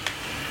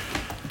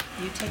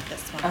 You take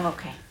this one. Oh,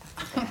 okay.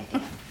 That's a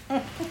good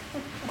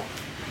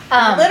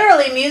idea.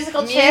 Literally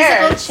musical chairs.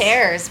 Musical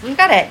chairs. We've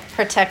got to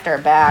protect our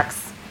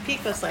backs.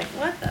 Pete was like,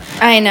 what the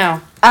fuck? I know.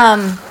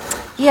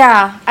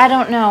 Yeah, I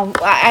don't know.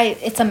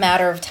 It's a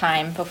matter of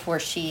time before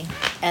she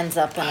ends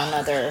up in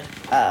another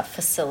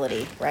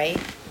facility, right?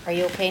 Are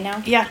you okay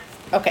now? Yeah.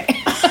 Okay.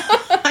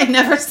 I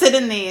never sit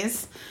in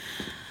these.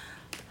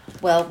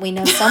 Well, we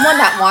know someone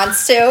that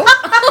wants to.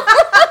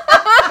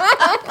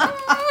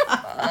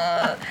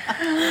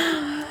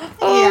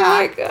 Oh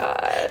my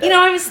God. You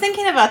know, I was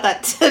thinking about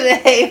that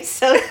today. It's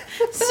so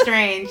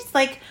strange. It's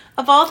like,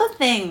 of all the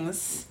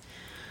things,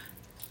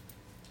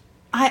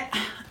 I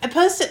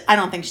posted, I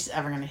don't think she's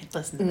ever going to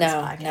listen to this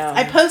podcast. No.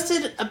 I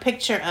posted a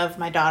picture of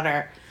my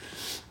daughter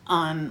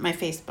on my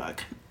Facebook,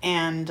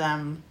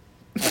 and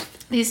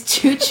these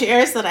 2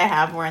 chairs that I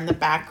have were in the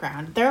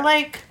background. They're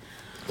like...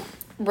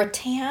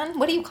 rattan?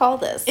 What do you call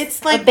this?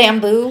 It's like... a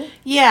bamboo?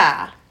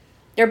 Yeah.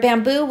 They're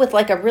bamboo with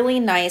like a really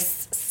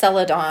nice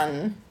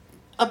celadon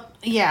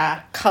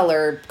yeah.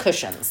 colored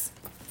cushions.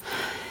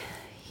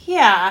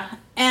 Yeah.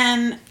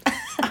 And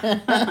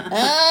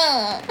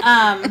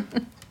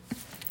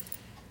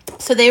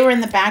so they were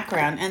in the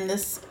background, and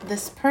this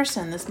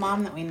person, this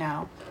mom that we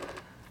know,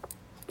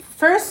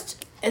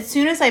 first, as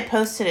soon as I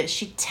posted it,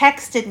 she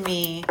texted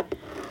me,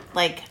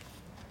 like,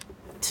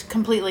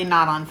 completely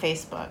not on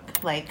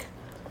Facebook, like,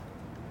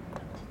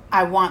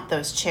 I want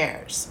those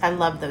chairs. I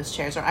love those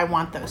chairs, or I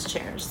want those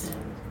chairs.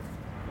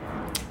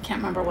 Can't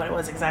remember what it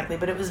was exactly,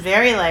 but it was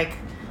very, like,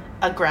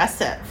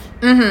 aggressive.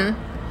 Mm-hmm.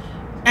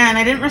 And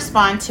I didn't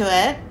respond to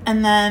it.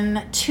 And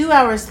then 2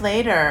 hours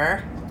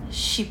later,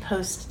 she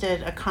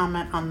posted a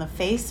comment on the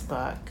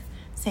Facebook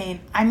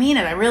saying, I mean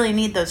it, I really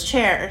need those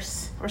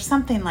chairs, or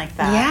something like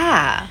that.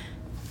 Yeah.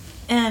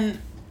 And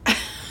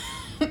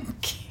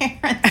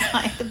Karen's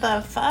like,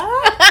 the fuck?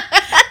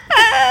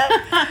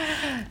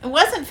 It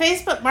wasn't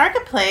Facebook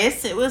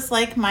Marketplace. It was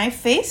like my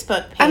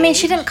Facebook page. I mean,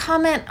 she didn't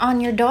comment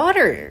on your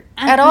daughter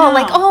at all. No.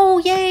 Like, oh,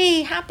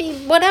 yay, happy,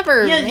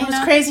 whatever. Yeah, it was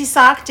Crazy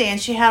Sock Day,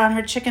 and she had on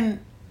her chicken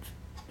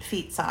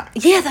feet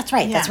socks. Yeah, that's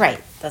right. Yeah.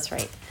 That's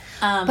right.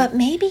 But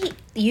maybe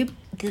you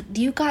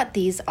got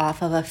these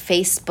off of a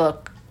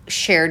Facebook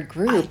shared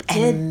group. I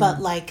did,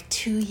 but like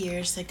 2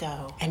 years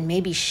ago. And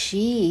maybe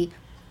she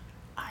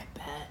I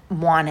bet.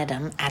 wanted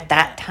them at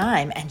that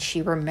time, and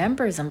she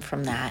remembers them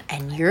from that,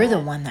 and you're the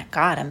one that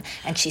got them,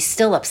 and she's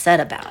still upset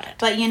about it.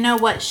 But you know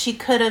what? She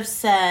could have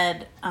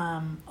said,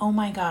 oh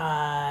my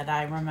God,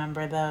 I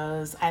remember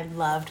those. I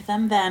loved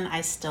them then.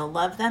 I still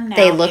love them now.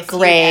 They look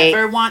great. If you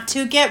ever want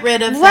to get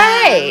rid of them,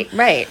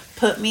 Right.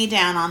 put me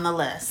down on the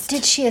list.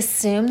 Did she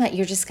assume that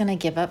you're just going to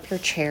give up your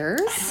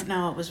chairs? I don't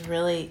know. It was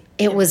really...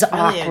 It was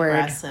really awkward.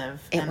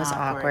 Aggressive. It and was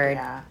awkward.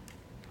 Yeah.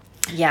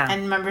 Yeah.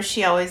 And remember,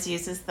 she always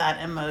uses that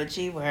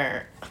emoji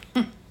where...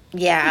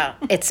 Yeah,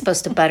 it's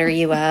supposed to butter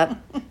you up.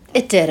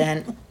 It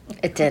didn't.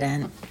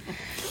 We'll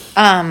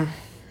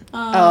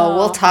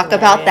talk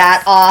about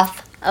that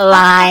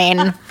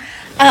offline.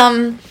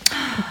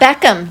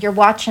 Beckham, you're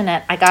watching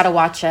it. I gotta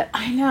watch it.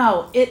 I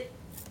know.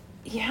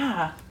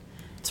 Yeah.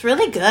 It's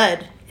really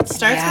good. It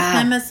starts with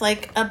him as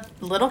like a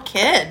little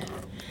kid.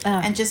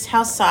 And just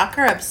how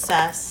soccer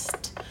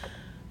obsessed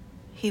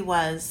he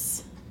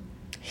was.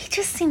 He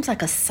just seems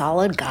like a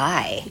solid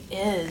guy. He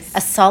is.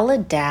 A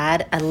solid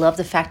dad. I love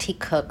the fact he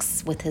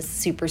cooks with his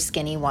super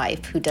skinny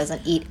wife who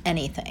doesn't eat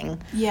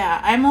anything.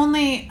 Yeah,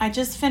 I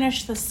just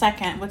finished the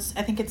second, which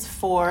I think it's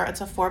 4.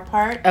 It's a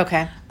 4-part.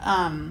 Okay.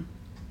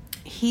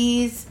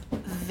 He's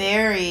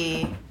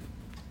very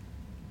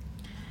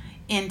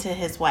into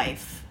his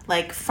wife.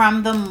 Like,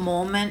 from the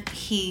moment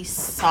he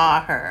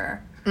saw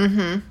her.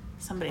 Mm-hmm.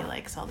 Somebody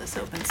likes all this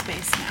open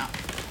space now.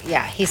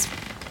 Yeah, he's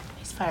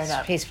fired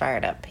up. He's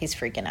fired up. He's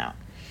freaking out.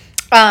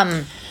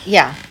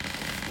 Yeah.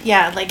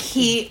 Yeah, like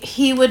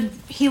he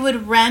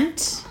would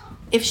rent,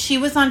 if she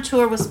was on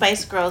tour with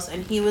Spice Girls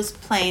and he was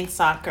playing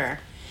soccer,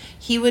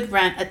 he would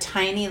rent a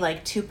tiny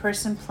like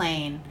 2-person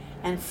plane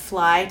and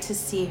fly to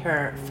see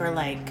her for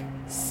like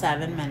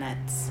 7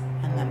 minutes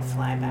and then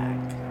fly back.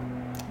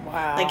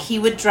 Wow. Like he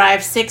would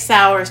drive 6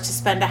 hours to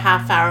spend a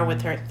half hour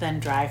with her, then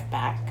drive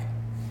back.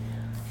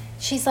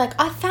 She's like,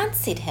 I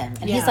fancied him.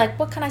 And he's like,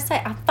 what can I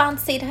say? I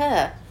fancied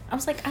her. I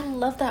was like, I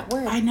love that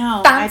word. I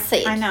know.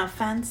 Fancied. I know,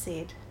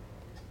 fancied.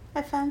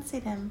 I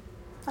fancied him.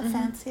 I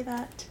fancy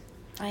that.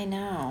 I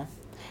know.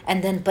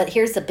 And then, but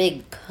here's the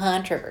big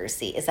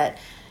controversy is that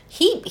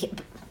he,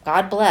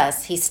 God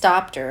bless, he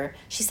stopped her.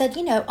 She said,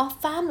 you know, our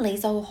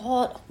families are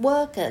hard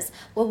workers.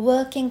 We're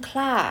working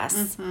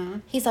class.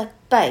 Mm-hmm. He's like,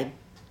 babe.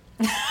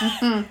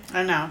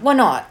 I know. We're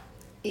not.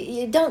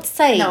 You don't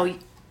say. No,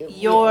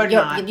 you're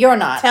not. You're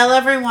not. Tell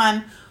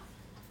everyone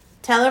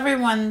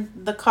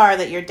the car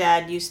that your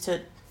dad used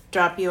to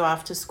drop you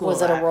off to school.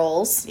 Was it a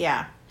Rolls?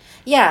 Yeah.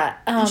 Yeah.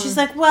 And she's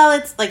like, well,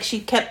 it's like she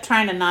kept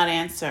trying to not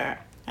answer.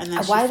 And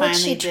then why would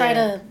she try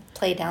to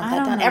play down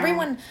that down?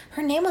 Everyone,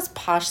 her name was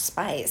Posh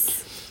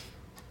Spice,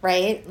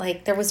 right?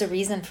 Like, there was a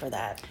reason for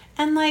that.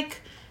 And,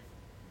 like,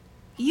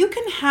 you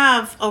can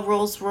have a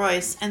Rolls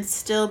Royce and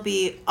still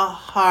be a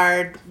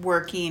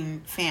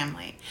hard-working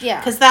family. Yeah.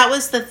 Because that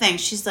was the thing.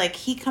 She's like,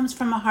 he comes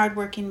from a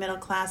hard-working middle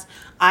class.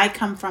 I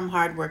come from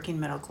hard-working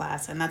middle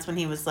class. And that's when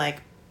he was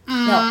like,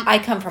 No, I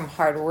come from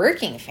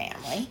hard-working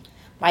family.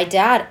 My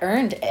dad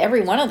earned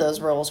every one of those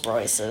Rolls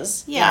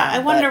Royces. Yeah, I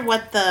wonder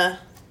what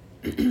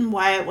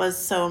why it was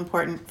so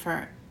important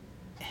for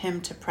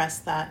him to press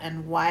that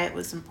and why it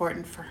was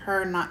important for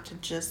her not to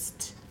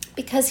just...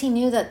 Because he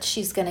knew that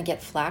she's going to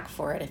get flack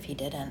for it if he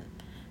didn't.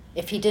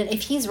 If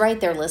he's right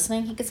there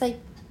listening, he could say,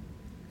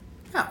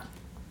 no.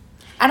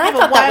 And I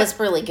thought that was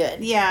really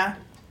good. Yeah.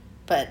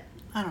 But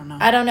I don't know.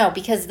 I don't know,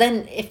 because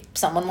then if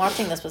someone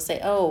watching this would say,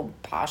 oh,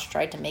 Posh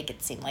tried to make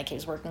it seem like he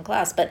was working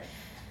class, but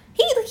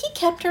he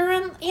kept her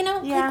in,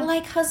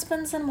 like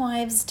husbands and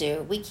wives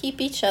do. We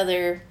keep each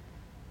other,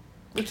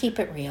 we keep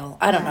it real.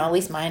 I don't know, at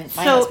least my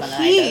husband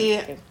and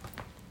I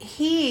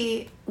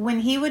do. When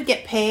he would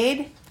get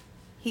paid,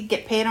 he'd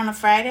get paid on a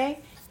Friday,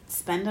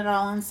 spend it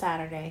all on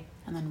Saturday,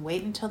 and then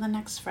wait until the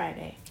next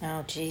Friday.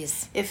 Oh,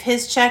 geez. If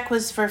his check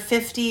was for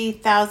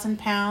 50,000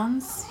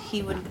 pounds,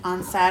 he would,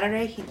 on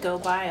Saturday, he'd go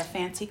buy a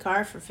fancy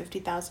car for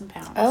 50,000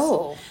 pounds.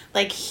 Oh.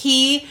 Like,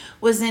 he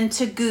was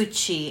into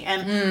Gucci.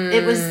 And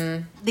it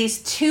was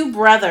these two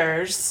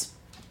brothers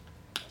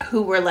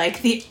who were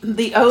like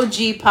the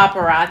OG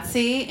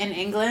paparazzi in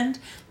England.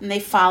 And they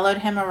followed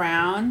him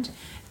around.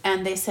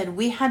 And they said,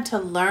 we had to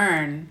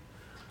learn...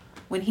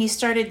 When he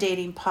started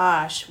dating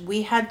Posh,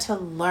 we had to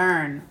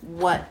learn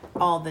what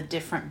all the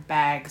different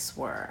bags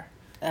were.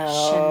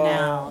 Oh.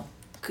 Chanel,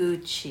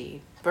 Gucci,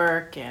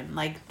 Birkin.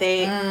 Like,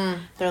 they're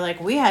like,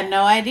 we had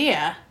no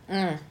idea.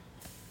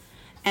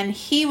 And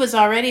he was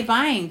already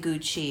buying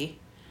Gucci.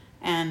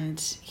 And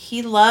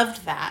he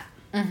loved that.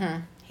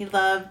 Mm-hmm. He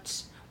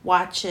loved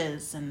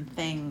watches and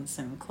things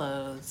and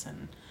clothes.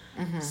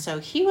 And so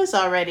he was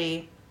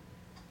already...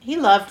 He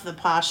loved the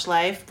Posh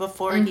life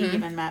before he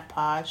even met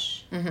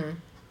Posh. Mm-hmm.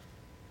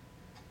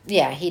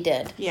 Yeah, he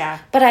did. Yeah.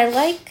 But I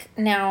like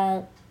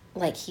now,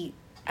 like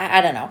I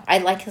don't know. I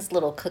like his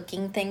little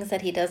cooking things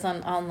that he does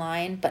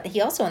online, but he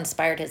also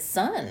inspired his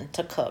son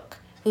to cook,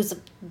 who's a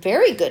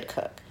very good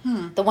cook.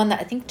 The one that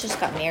I think just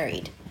got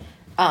married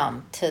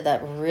to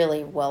that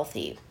really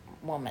wealthy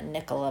woman,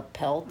 Nicola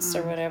Peltz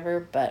or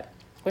whatever,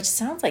 which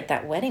sounds like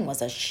that wedding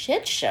was a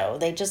shit show.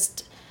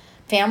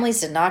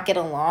 Families did not get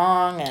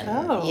along, and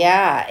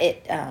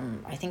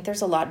I think there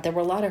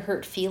were a lot of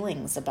hurt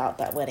feelings about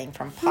that wedding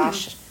from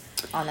Posh.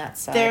 On that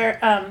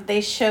side.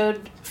 They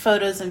showed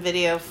photos and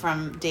video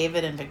from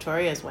David and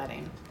Victoria's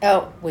wedding.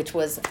 Oh, which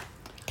was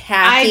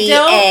tacky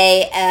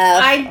AF.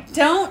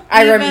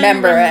 I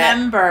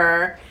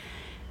remember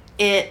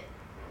it.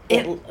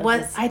 It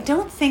was. I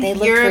don't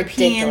think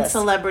European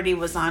celebrity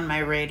was on my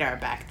radar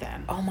back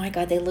then. Oh my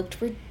God, they looked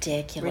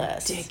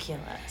ridiculous.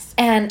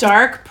 And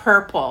dark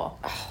purple.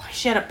 Oh,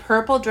 she had a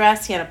purple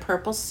dress. He had a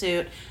purple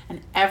suit,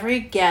 and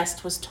every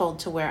guest was told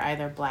to wear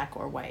either black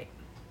or white.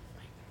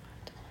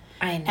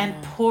 I know.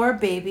 And poor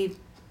baby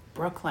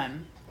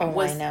Brooklyn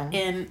was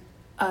in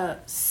a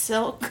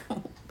silk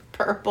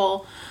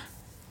purple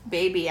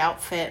baby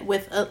outfit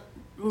with a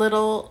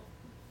little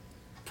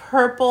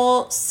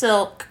purple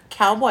silk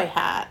cowboy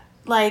hat.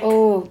 Like,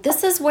 oh,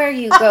 this is where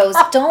you go.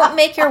 Don't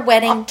make your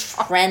wedding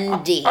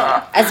trendy.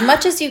 As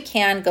much as you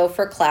can, go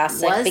for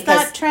classic. Was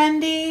that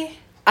trendy?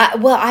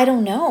 Well, I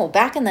don't know.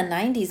 Back in the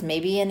 90s,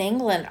 maybe in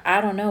England, I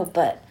don't know,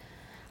 but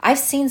I've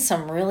seen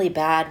some really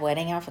bad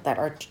wedding outfits that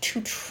are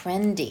too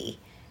trendy.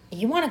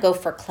 You want to go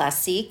for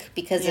classique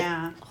because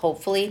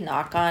hopefully,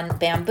 knock on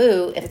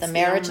bamboo, if the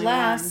marriage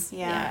lasts.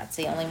 Yeah, it's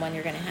the only one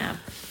you're going to have.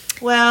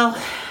 Well,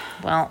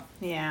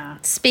 yeah.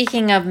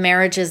 Speaking of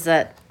marriages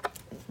that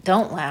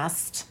don't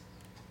last,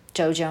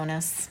 Joe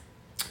Jonas,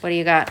 what do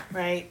you got?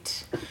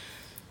 Right.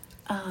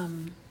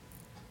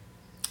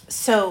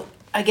 So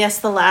I guess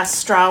the last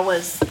straw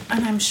was,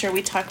 and I'm sure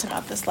we talked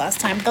about this last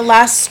time, the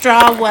last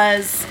straw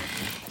was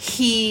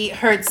he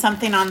heard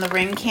something on the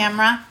Ring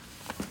camera.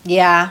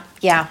 Yeah.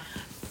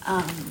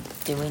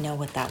 Do we know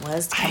what that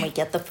was? Can we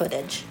get the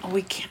footage?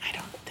 We can't. I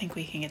don't think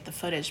we can get the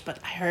footage, but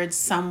I heard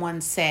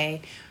someone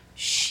say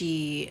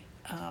she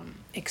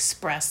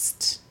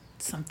expressed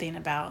something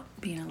about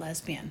being a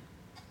lesbian.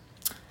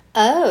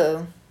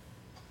 Oh.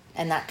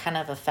 And that kind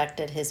of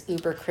affected his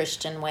uber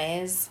Christian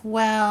ways.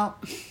 Well,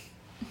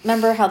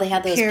 remember how they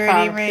had those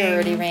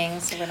purity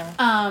rings or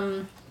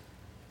whatever?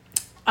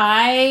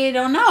 I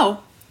don't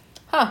know.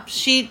 Huh.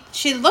 She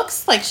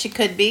looks like she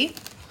could be.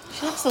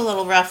 She looks a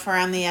little rough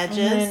around the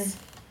edges.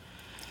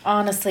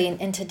 Honestly,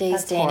 in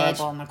today's day and age,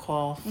 horrible,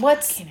 Nicole.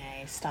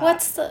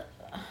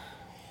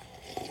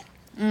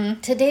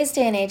 Today's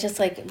day and age, it's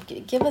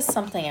like, give us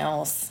something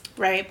else.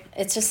 Right.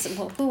 It's just,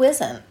 who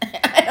isn't?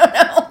 I don't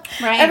know.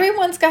 Right.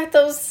 Everyone's got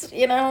those,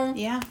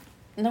 Yeah.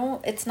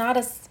 No, it's not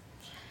as,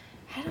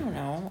 I don't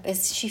know.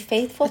 Is she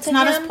faithful to him?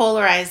 It's not as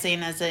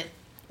polarizing as it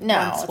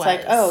once it's was.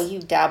 like, oh, you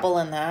dabble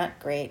in that?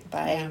 Great,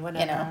 bye. Yeah,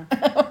 whatever.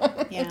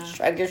 Yeah.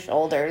 Shrug your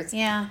shoulders.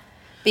 Yeah.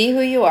 Be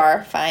who you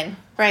are, fine.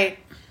 Right.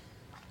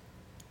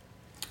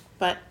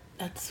 But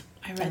I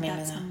read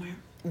that somewhere.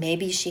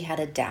 Maybe she had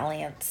a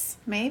dalliance.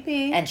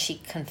 Maybe. And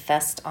she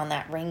confessed on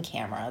that Ring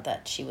camera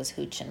that she was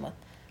hooching with.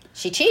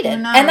 She cheated.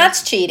 And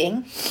that's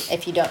cheating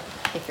if you're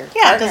partner,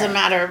 it doesn't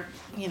matter,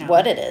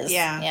 what it is.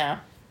 Yeah.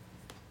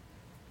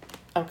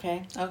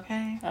 Okay.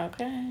 Okay.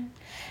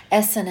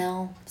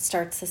 SNL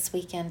starts this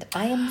weekend.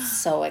 I am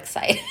so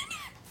excited.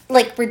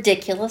 Like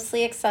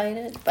ridiculously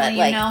excited, but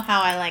well, you know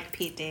how I like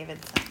Pete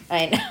Davidson.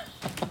 I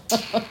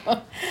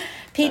know.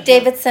 Pete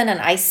Davidson and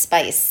Ice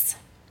Spice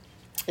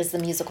is the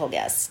musical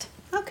guest.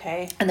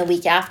 Okay. And the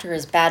week after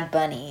is Bad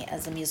Bunny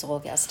as a musical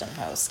guest and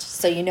host.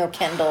 So you know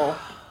Kendall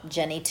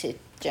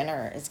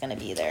Jenner is going to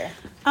be there.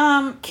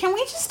 Can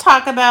we just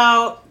talk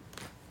about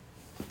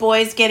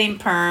boys getting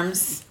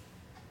perms?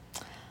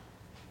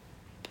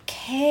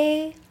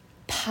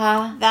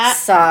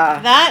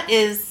 That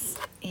is,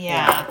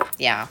 yeah.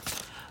 Yeah.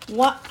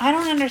 What? I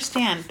don't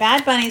understand.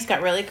 Bad Bunny's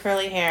got really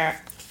curly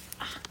hair.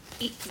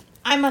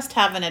 I must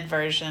have an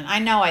aversion. I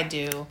know I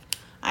do.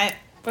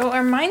 Well, it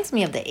reminds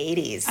me of the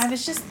 80s. I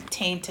was just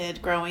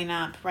tainted growing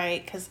up,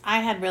 right? Because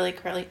I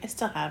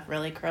still have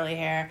really curly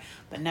hair,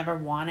 but never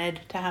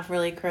wanted to have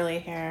really curly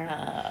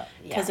hair.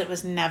 Because it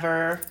was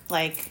never,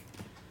 like,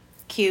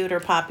 cute or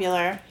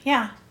popular.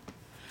 Yeah.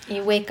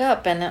 You wake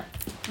up and...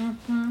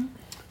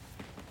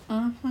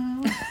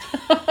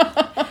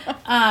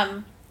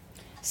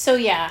 So,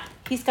 yeah,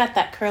 he's got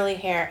that curly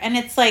hair. And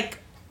it's, like,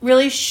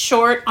 really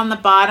short on the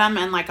bottom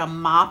and, like, a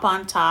mop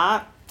on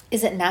top.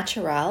 Is it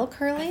natural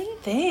curly?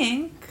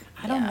 I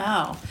don't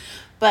know.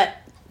 But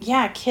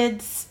yeah,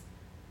 kids,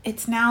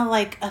 it's now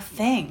like a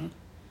thing.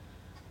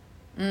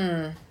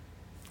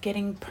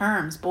 Getting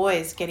perms,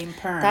 boys getting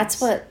perms. That's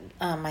what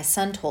my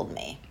son told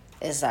me,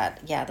 is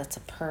that, that's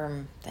a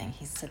perm thing.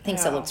 He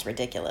thinks it looks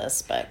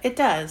ridiculous, but... It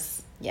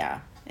does.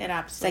 Yeah. It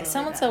absolutely It's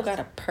like so-and-so got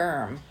a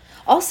perm.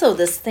 Also,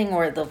 this thing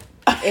where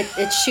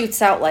it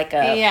shoots out like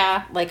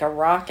a like a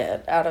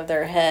rocket out of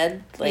their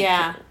head.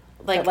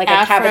 Like, like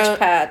a Cabbage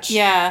Patch.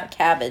 Yeah. A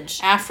cabbage.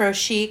 Afro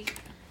chic.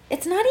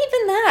 It's not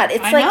even that.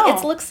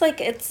 It's it looks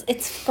like it's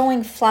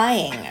going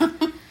flying.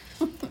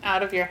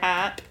 Out of your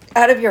hat.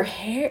 Out of your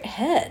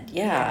head.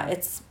 Yeah.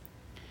 It's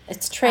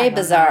très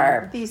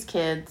bizarre. These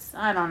kids.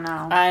 I don't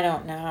know. I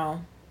don't know.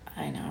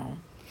 I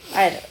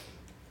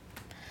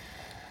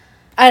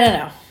don't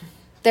know.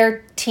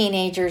 They're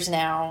teenagers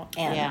now,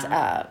 and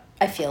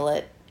I feel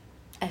it.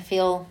 I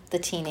feel the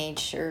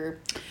teenager.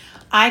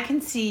 I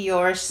can see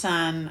your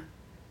son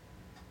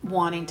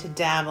wanting to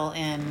dabble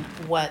in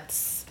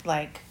what's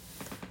like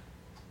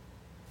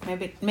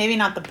maybe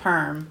not the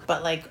perm,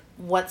 but like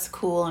what's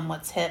cool and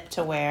what's hip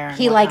to wear. And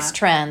he likes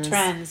trends.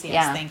 Trends,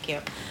 yes, thank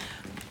you.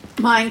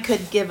 Mine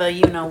could give a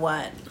you know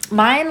what.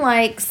 Mine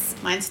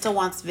still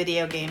wants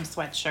video game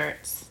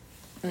sweatshirts.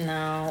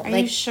 No. Are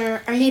you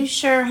sure? Are you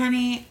sure,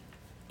 honey?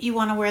 You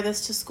want to wear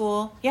this to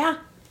school? Yeah.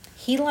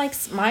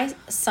 My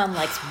son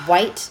likes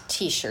white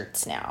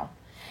t-shirts now.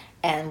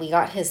 And we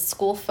got his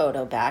school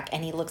photo back,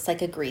 and he looks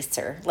like a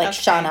greaser, like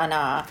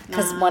Sha-na-na,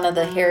 because one of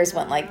the hairs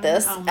went like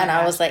this, and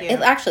I was like,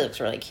 it actually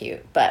looks really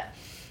cute. But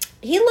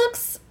he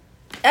looks,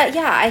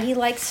 he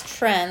likes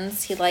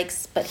trends.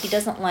 But he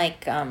doesn't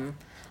like a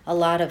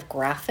lot of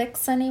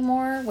graphics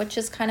anymore, which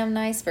is kind of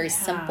nice, very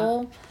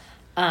simple.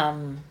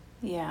 And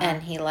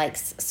he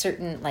likes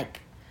certain,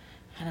 like,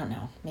 I don't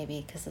know,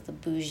 maybe because of the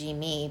bougie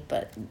me,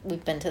 but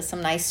we've been to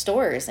some nice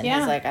stores, and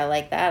he's like, I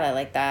like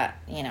that,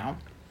 you know.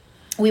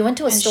 We went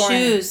to a store.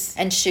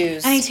 And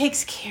shoes. And he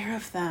takes care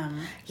of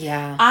them.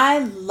 Yeah. I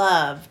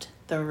loved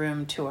the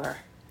room tour.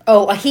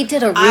 Oh, he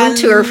did a room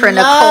tour for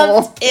Nicole.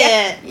 Loved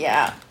it.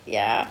 Yeah.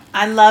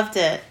 I loved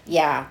it.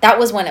 Yeah. That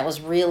was when it was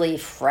really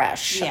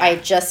fresh. Yeah. I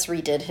just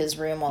redid his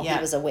room while he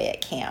was away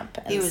at camp.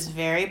 He was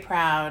very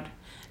proud,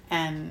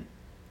 and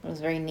it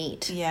was very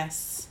neat.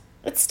 Yes.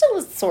 It still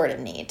is sort of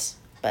neat,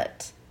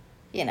 but,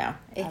 you know,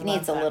 it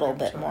needs a little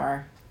bit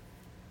more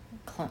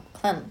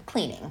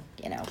cleaning,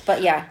 you know.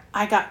 But yeah,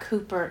 I got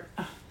Cooper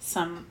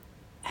some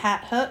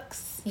hat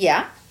hooks.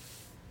 Yeah.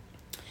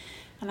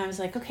 And I was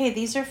like, okay,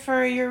 these are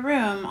for your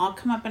room. I'll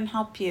come up and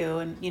help you,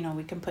 and you know,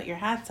 we can put your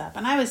hats up.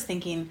 And I was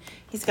thinking,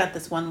 he's got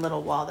this one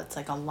little wall that's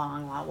like a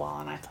long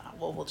wall, and I thought,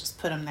 well, we'll just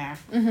put him there.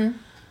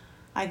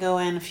 I go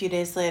in a few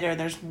days later.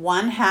 There's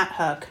one hat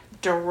hook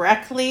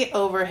directly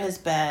over his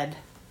bed.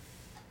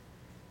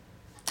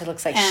 It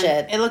looks like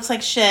shit. It looks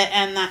like shit,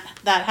 and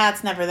that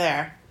hat's never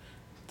there.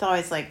 It's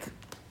always like,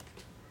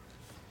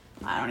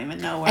 I don't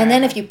even know where. And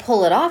then if you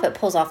pull it off, it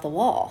pulls off the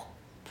wall.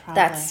 Probably.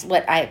 That's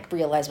what I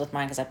realized with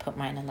mine, because I put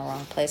mine in the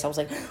wrong place. I was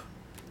like,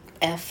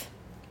 F,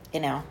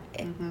 you know,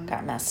 it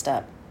got messed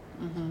up.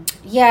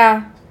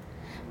 Yeah.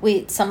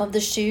 Some of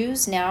the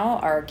shoes now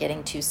are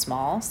getting too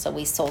small, so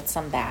we sold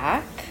some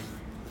back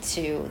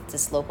to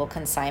this local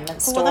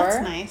consignment store. Well,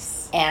 that's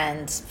nice.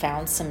 And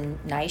found some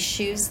nice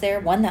shoes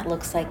there. One that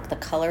looks like the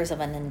colors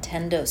of a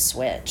Nintendo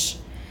Switch.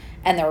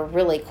 And they were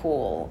really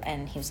cool.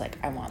 And he was like,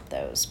 I want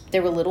those. They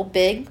were a little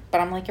big,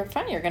 but I'm like, you're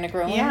fine. You're going to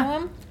grow into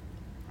them.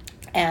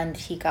 And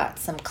he got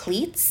some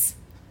cleats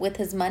with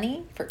his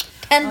money for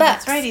 $10.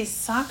 That's right. He's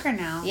soccer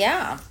now.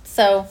 Yeah.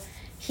 So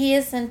he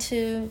is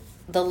into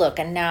the look.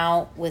 And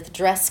now with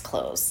dress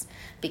clothes,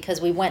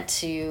 because we went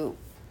to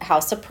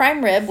House of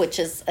Prime Rib, which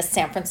is a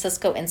San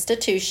Francisco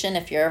institution.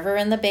 If you're ever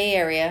in the Bay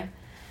Area,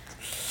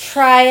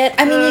 try it.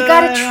 I mean, you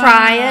got to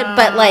try it,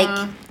 but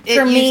like,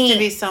 for me, it used to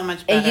be so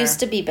much better. It used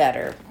to be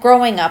better.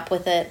 Growing up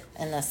with it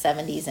in the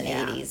 70s and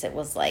 80s, it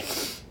was like,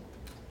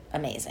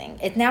 amazing.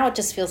 Now it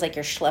just feels like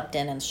you're schlepped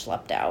in and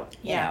schlepped out.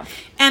 You know?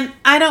 And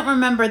I don't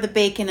remember the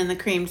bacon and the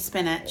creamed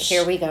spinach.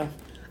 Here we go.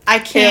 I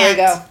can't.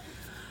 Here we go.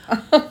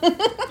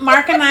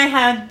 Mark and I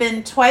had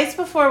been twice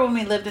before when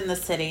we lived in the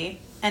city,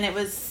 and it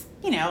was,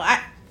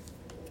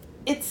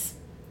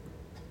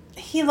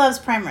 he loves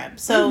prime rib,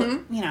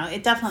 so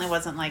it definitely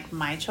wasn't like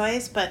my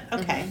choice, but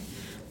okay.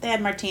 They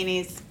had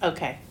martinis.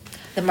 Okay.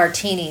 The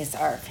martinis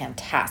are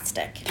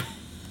fantastic.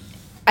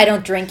 I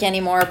don't drink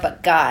anymore,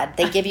 but God,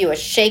 they give you a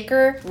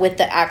shaker with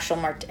the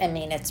actual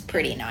it's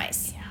pretty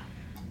nice.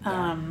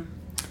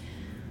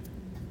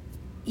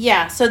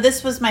 Yeah. So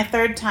this was my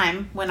third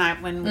time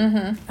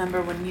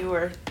remember when you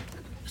were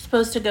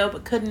supposed to go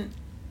but couldn't,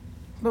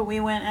 but we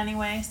went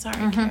anyway.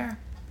 Sorry, Care.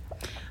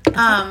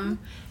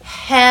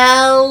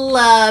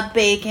 Hella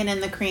bacon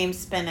in the cream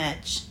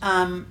spinach.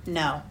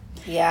 No.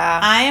 Yeah.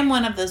 I am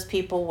one of those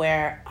people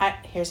where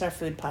here's our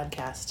food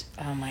podcast.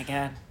 Oh my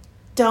God.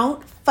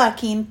 Don't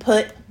fucking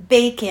put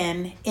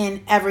bacon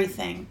in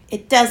everything.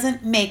 It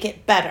doesn't make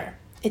it better.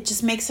 It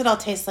just makes it all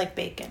taste like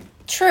bacon.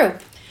 True.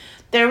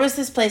 There was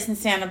this place in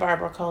Santa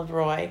Barbara called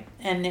Roy,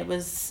 and it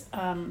was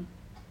kind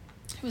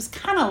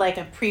of like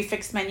a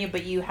prefix menu,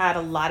 but you had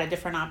a lot of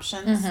different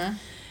options.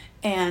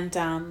 And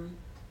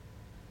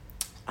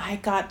I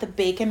got the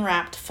bacon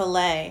wrapped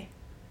filet.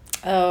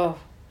 Oh.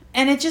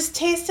 And it just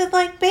tasted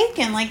like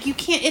bacon. Like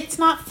it's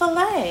not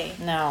filet.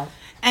 No.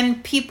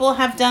 And people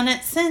have done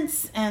it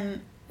since,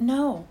 and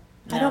no.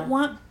 I don't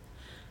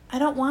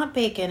want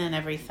bacon in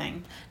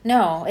everything.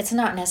 No, it's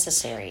not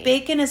necessary.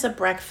 Bacon is a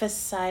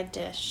breakfast side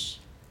dish.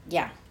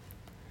 Yeah.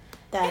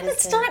 And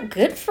it's not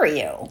good for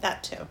you.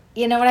 That too.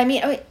 You know what I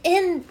mean?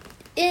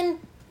 In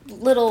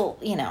little,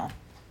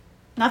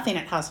 Nothing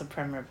at House of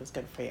Prime Rib is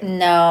good for you.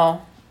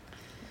 No.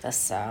 The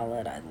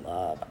salad I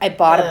love. I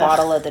bought a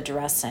bottle of the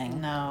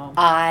dressing. No.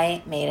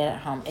 I made it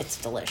at home.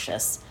 It's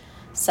delicious.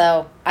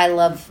 So I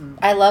love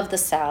the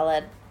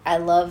salad.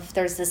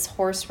 There's this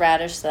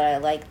horseradish that I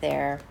like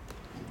there.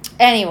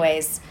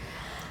 Anyways,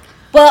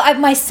 well,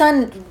 my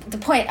son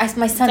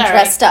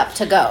dressed up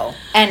to go,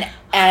 and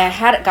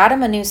I got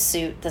him a new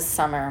suit this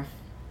summer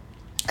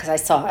because I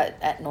saw it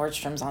at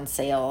Nordstrom's on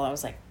sale. I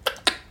was like,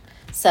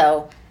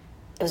 so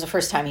it was the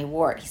first time he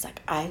wore it. He's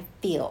like, I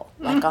feel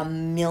like $1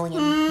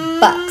 million.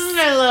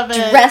 I love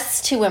it.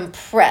 Dressed to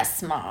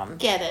impress, Mom.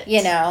 Get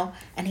it.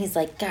 And he's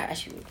like,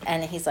 gosh,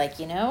 and he's like,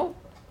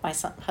 my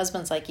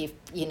husband's like, you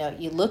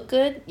look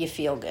good, you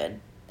feel good.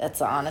 That's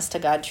the honest to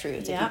God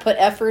truth. If you put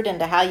effort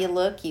into how you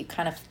look, you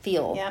kind of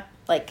feel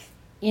like,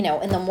 in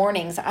the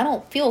mornings, I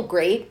don't feel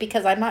great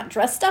because I'm not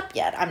dressed up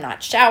yet. I'm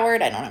not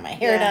showered. I don't have my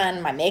hair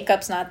done. My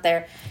makeup's not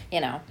there,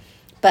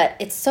 But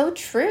it's so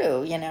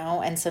true,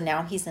 And so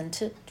now he's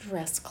into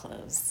dress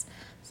clothes.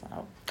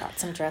 So got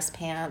some dress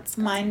pants.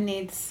 Mine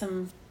needs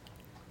some.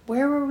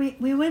 Where were we?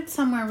 We went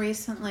somewhere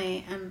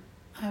recently, and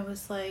I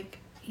was like,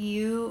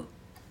 you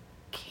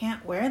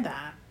can't wear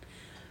that.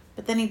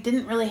 But then he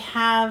didn't really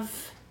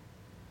have.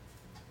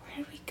 Where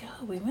did we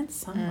go? We went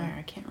somewhere.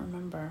 I can't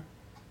remember.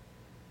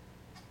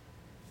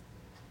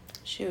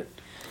 Shoot.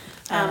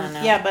 I don't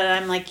know. Yeah, but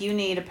I'm like, you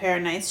need a pair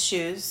of nice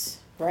shoes.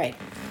 Right.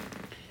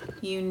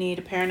 You need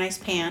a pair of nice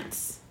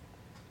pants.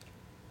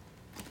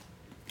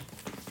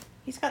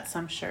 He's got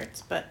some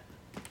shirts, but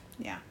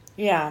yeah.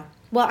 Yeah.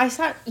 Well, I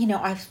thought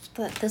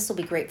this will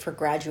be great for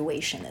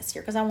graduation this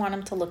year because I want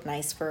him to look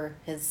nice for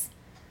his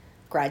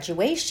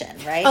graduation,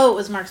 right? Oh, it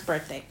was Mark's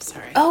birthday.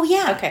 Sorry. Oh,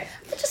 yeah. Okay.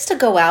 Just to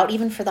go out,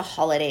 even for the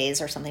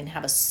holidays or something, to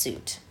have a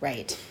suit,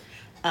 right?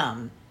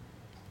 And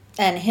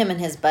him and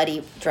his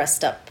buddy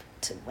dressed up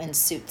in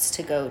suits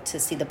to go to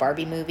see the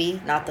Barbie movie.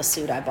 Not the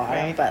suit I bought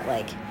him, but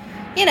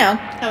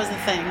That was a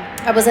thing.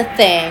 That was a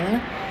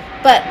thing.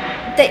 But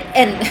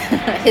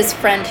his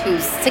friend,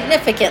 who's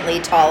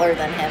significantly taller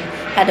than him,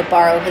 had to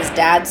borrow his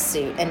dad's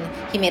suit, and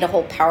he made a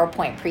whole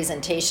PowerPoint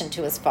presentation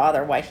to his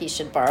father why he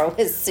should borrow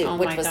his suit,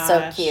 which was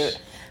so cute.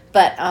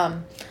 But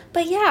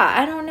yeah,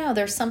 I don't know.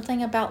 There's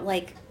something about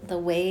the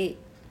way,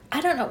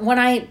 I don't know. When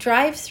I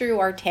drive through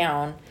our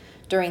town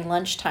during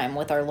lunchtime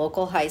with our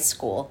local high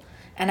school,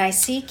 and I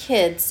see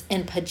kids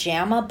in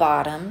pajama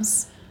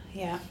bottoms.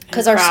 Yeah,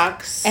 because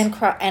Crocs.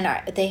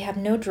 They have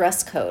no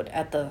dress code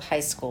at the high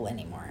school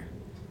anymore.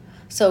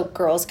 So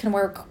girls can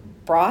wear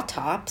bra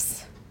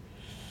tops,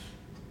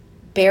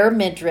 bare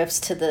midriffs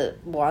to the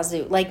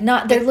wazoo.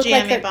 They look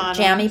like they're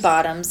jammy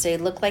bottoms. They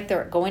look like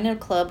they're going to a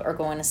club or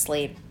going to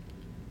sleep.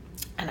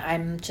 And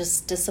I'm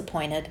just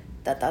disappointed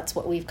that that's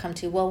what we've come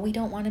to. Well, we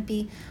don't want to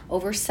be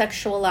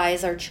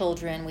over-sexualize our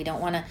children. We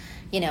don't want to,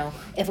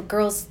 if a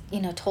girl's,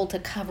 told to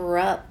cover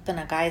up and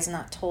a guy's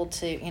not told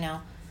to,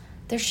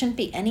 there shouldn't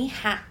be any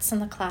hats in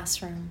the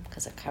classroom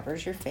because it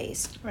covers your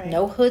face. Right.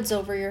 No hoods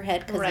over your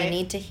head because they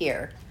need to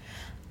hear.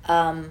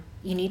 You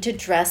need to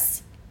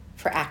dress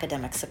for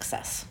academic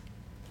success.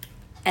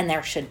 And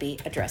there should be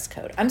a dress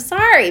code. I'm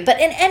sorry, but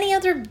in any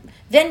other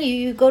venue,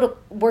 you go to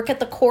work at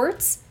the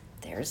courts,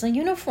 there's a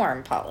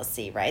uniform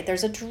policy, right?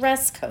 There's a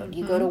dress code.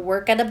 You go to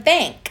work at a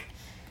bank,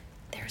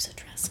 there's a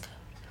dress code.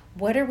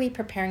 What are we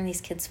preparing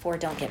these kids for?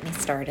 Don't get me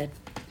started.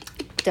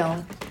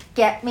 Don't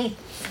get me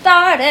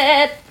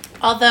started.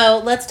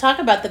 Although, let's talk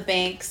about the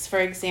banks, for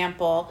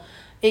example.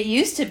 It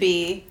used to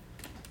be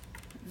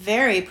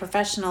very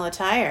professional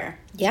attire.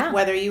 Yeah.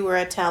 Whether you were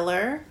a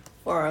teller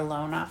or a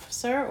loan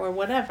officer or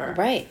whatever.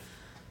 Right.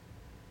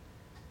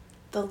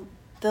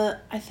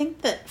 I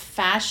think that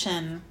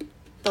fashion,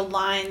 the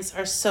lines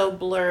are so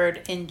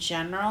blurred in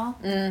general.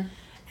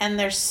 And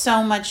there's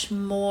so much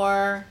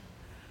more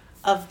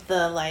of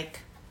the,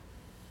 like,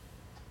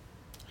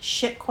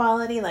 shit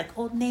quality, like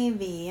Old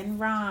Navy and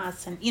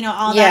Ross and,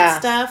 all that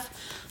stuff.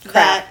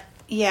 Crap.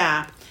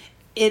 That,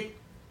 it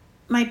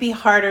might be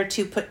harder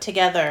to put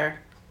together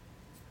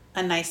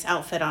a nice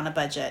outfit on a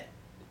budget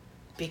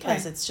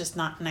because it's just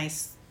not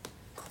nice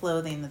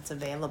clothing that's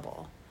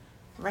available.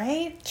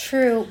 Right?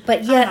 True.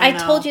 But yet, I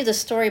don't know. told you the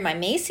story, my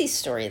Macy's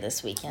story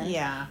this weekend.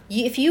 Yeah.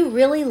 If you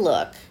really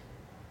look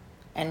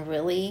and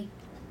really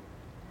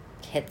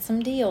hit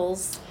some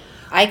deals,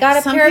 I got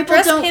a pair of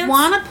dress pants. Some people don't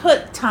want to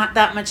put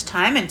that much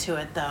time into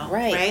it, though.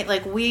 Right.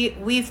 Like,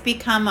 we've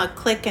become a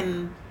click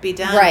and be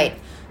done Right.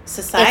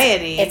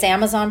 society. It's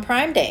Amazon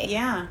Prime Day.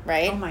 Yeah.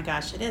 Right? Oh, my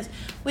gosh, it is.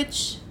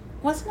 Which,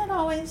 wasn't it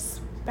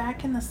always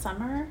back in the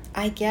summer?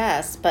 I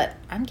guess, but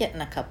I'm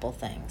getting a couple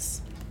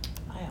things.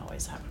 I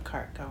always have a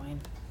cart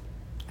going.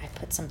 I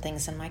put some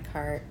things in my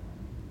cart.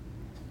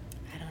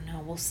 I don't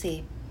know. We'll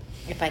see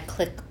if I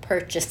click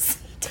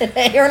purchase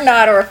today or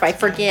not, or if I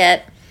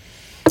forget.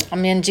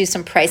 I'm going to do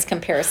some price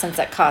comparisons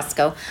at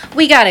Costco.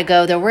 We got to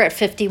go, though. We're at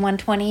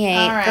 51.28.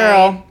 All right.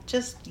 Girl.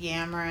 Just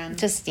yammering.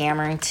 Just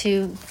yammering,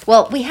 too.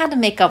 Well, we had to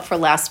make up for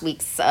last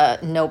week's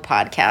no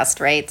podcast,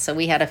 right? So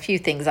we had a few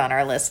things on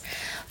our list.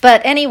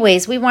 But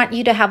anyways, we want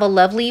you to have a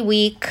lovely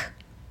week.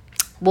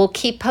 We'll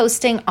keep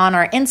posting on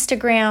our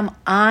Instagram,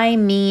 I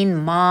Mean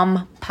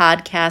Mom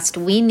Podcast.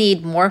 We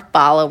need more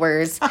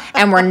followers,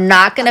 and we're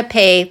not going to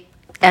pay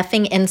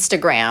effing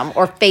Instagram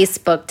or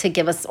Facebook to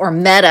give us, or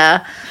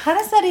Meta. How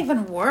does that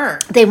even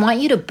work? They want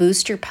you to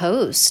boost your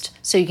post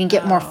so you can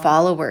get more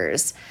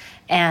followers.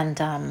 And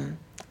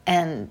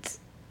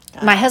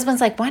my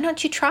husband's like, why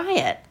don't you try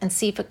it and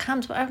see if it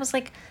comes? I was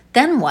like,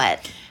 then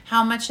what?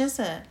 How much is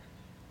it?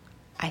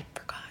 I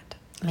forgot.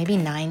 Maybe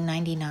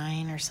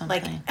 $9.99 or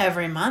something. Like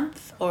every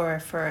month or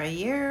for a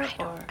year? I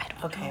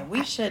don't okay, know.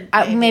 we should.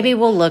 Maybe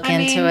we'll look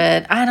into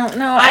it. I don't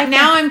know.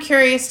 Now I'm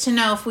curious to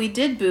know if we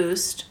did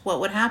boost, what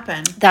would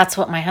happen? That's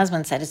what my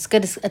husband said. It's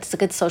good. It's a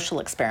good social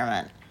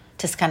experiment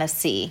to kind of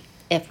see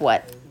if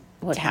what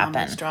would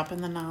happen. Just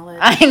dropping the knowledge.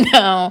 I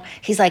know.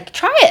 He's like,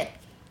 try it.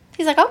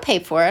 He's like, I'll pay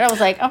for it. I was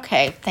like,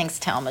 okay, thanks,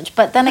 Talmadge.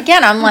 But then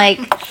again, I'm like,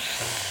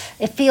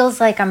 it feels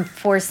like I'm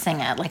forcing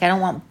it. Like, I don't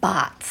want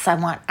bots. I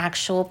want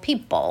actual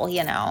people,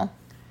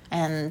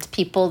 and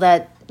people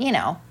that,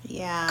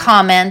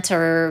 comment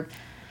or.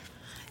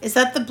 Is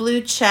that the blue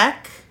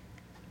check?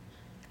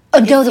 Oh,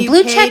 no, the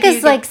blue paid, check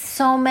is like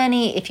so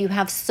many, if you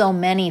have so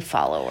many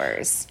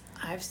followers.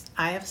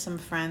 I have some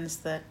friends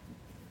that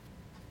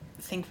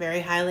think very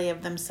highly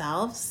of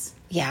themselves.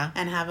 Yeah.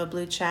 And have a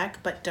blue check,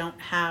 but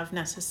don't have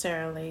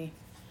necessarily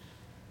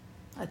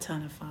a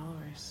ton of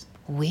followers.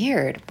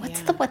 Weird. What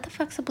the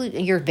fuck's a blue?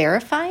 You're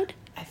verified?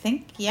 I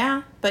think,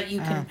 yeah, but you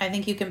can. I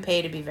think you can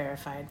pay to be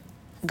verified.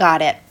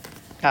 Got it.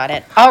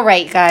 All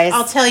right, guys.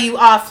 I'll tell you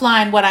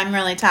offline what I'm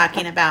really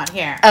talking about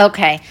here.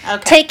 Okay.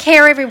 Take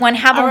care, everyone.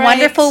 Have a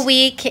wonderful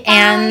week. Bye.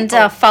 And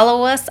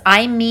follow us,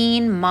 I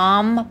Mean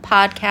Mom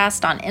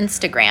Podcast on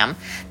Instagram.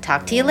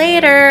 Talk to you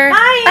later.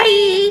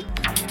 Bye.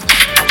 Bye.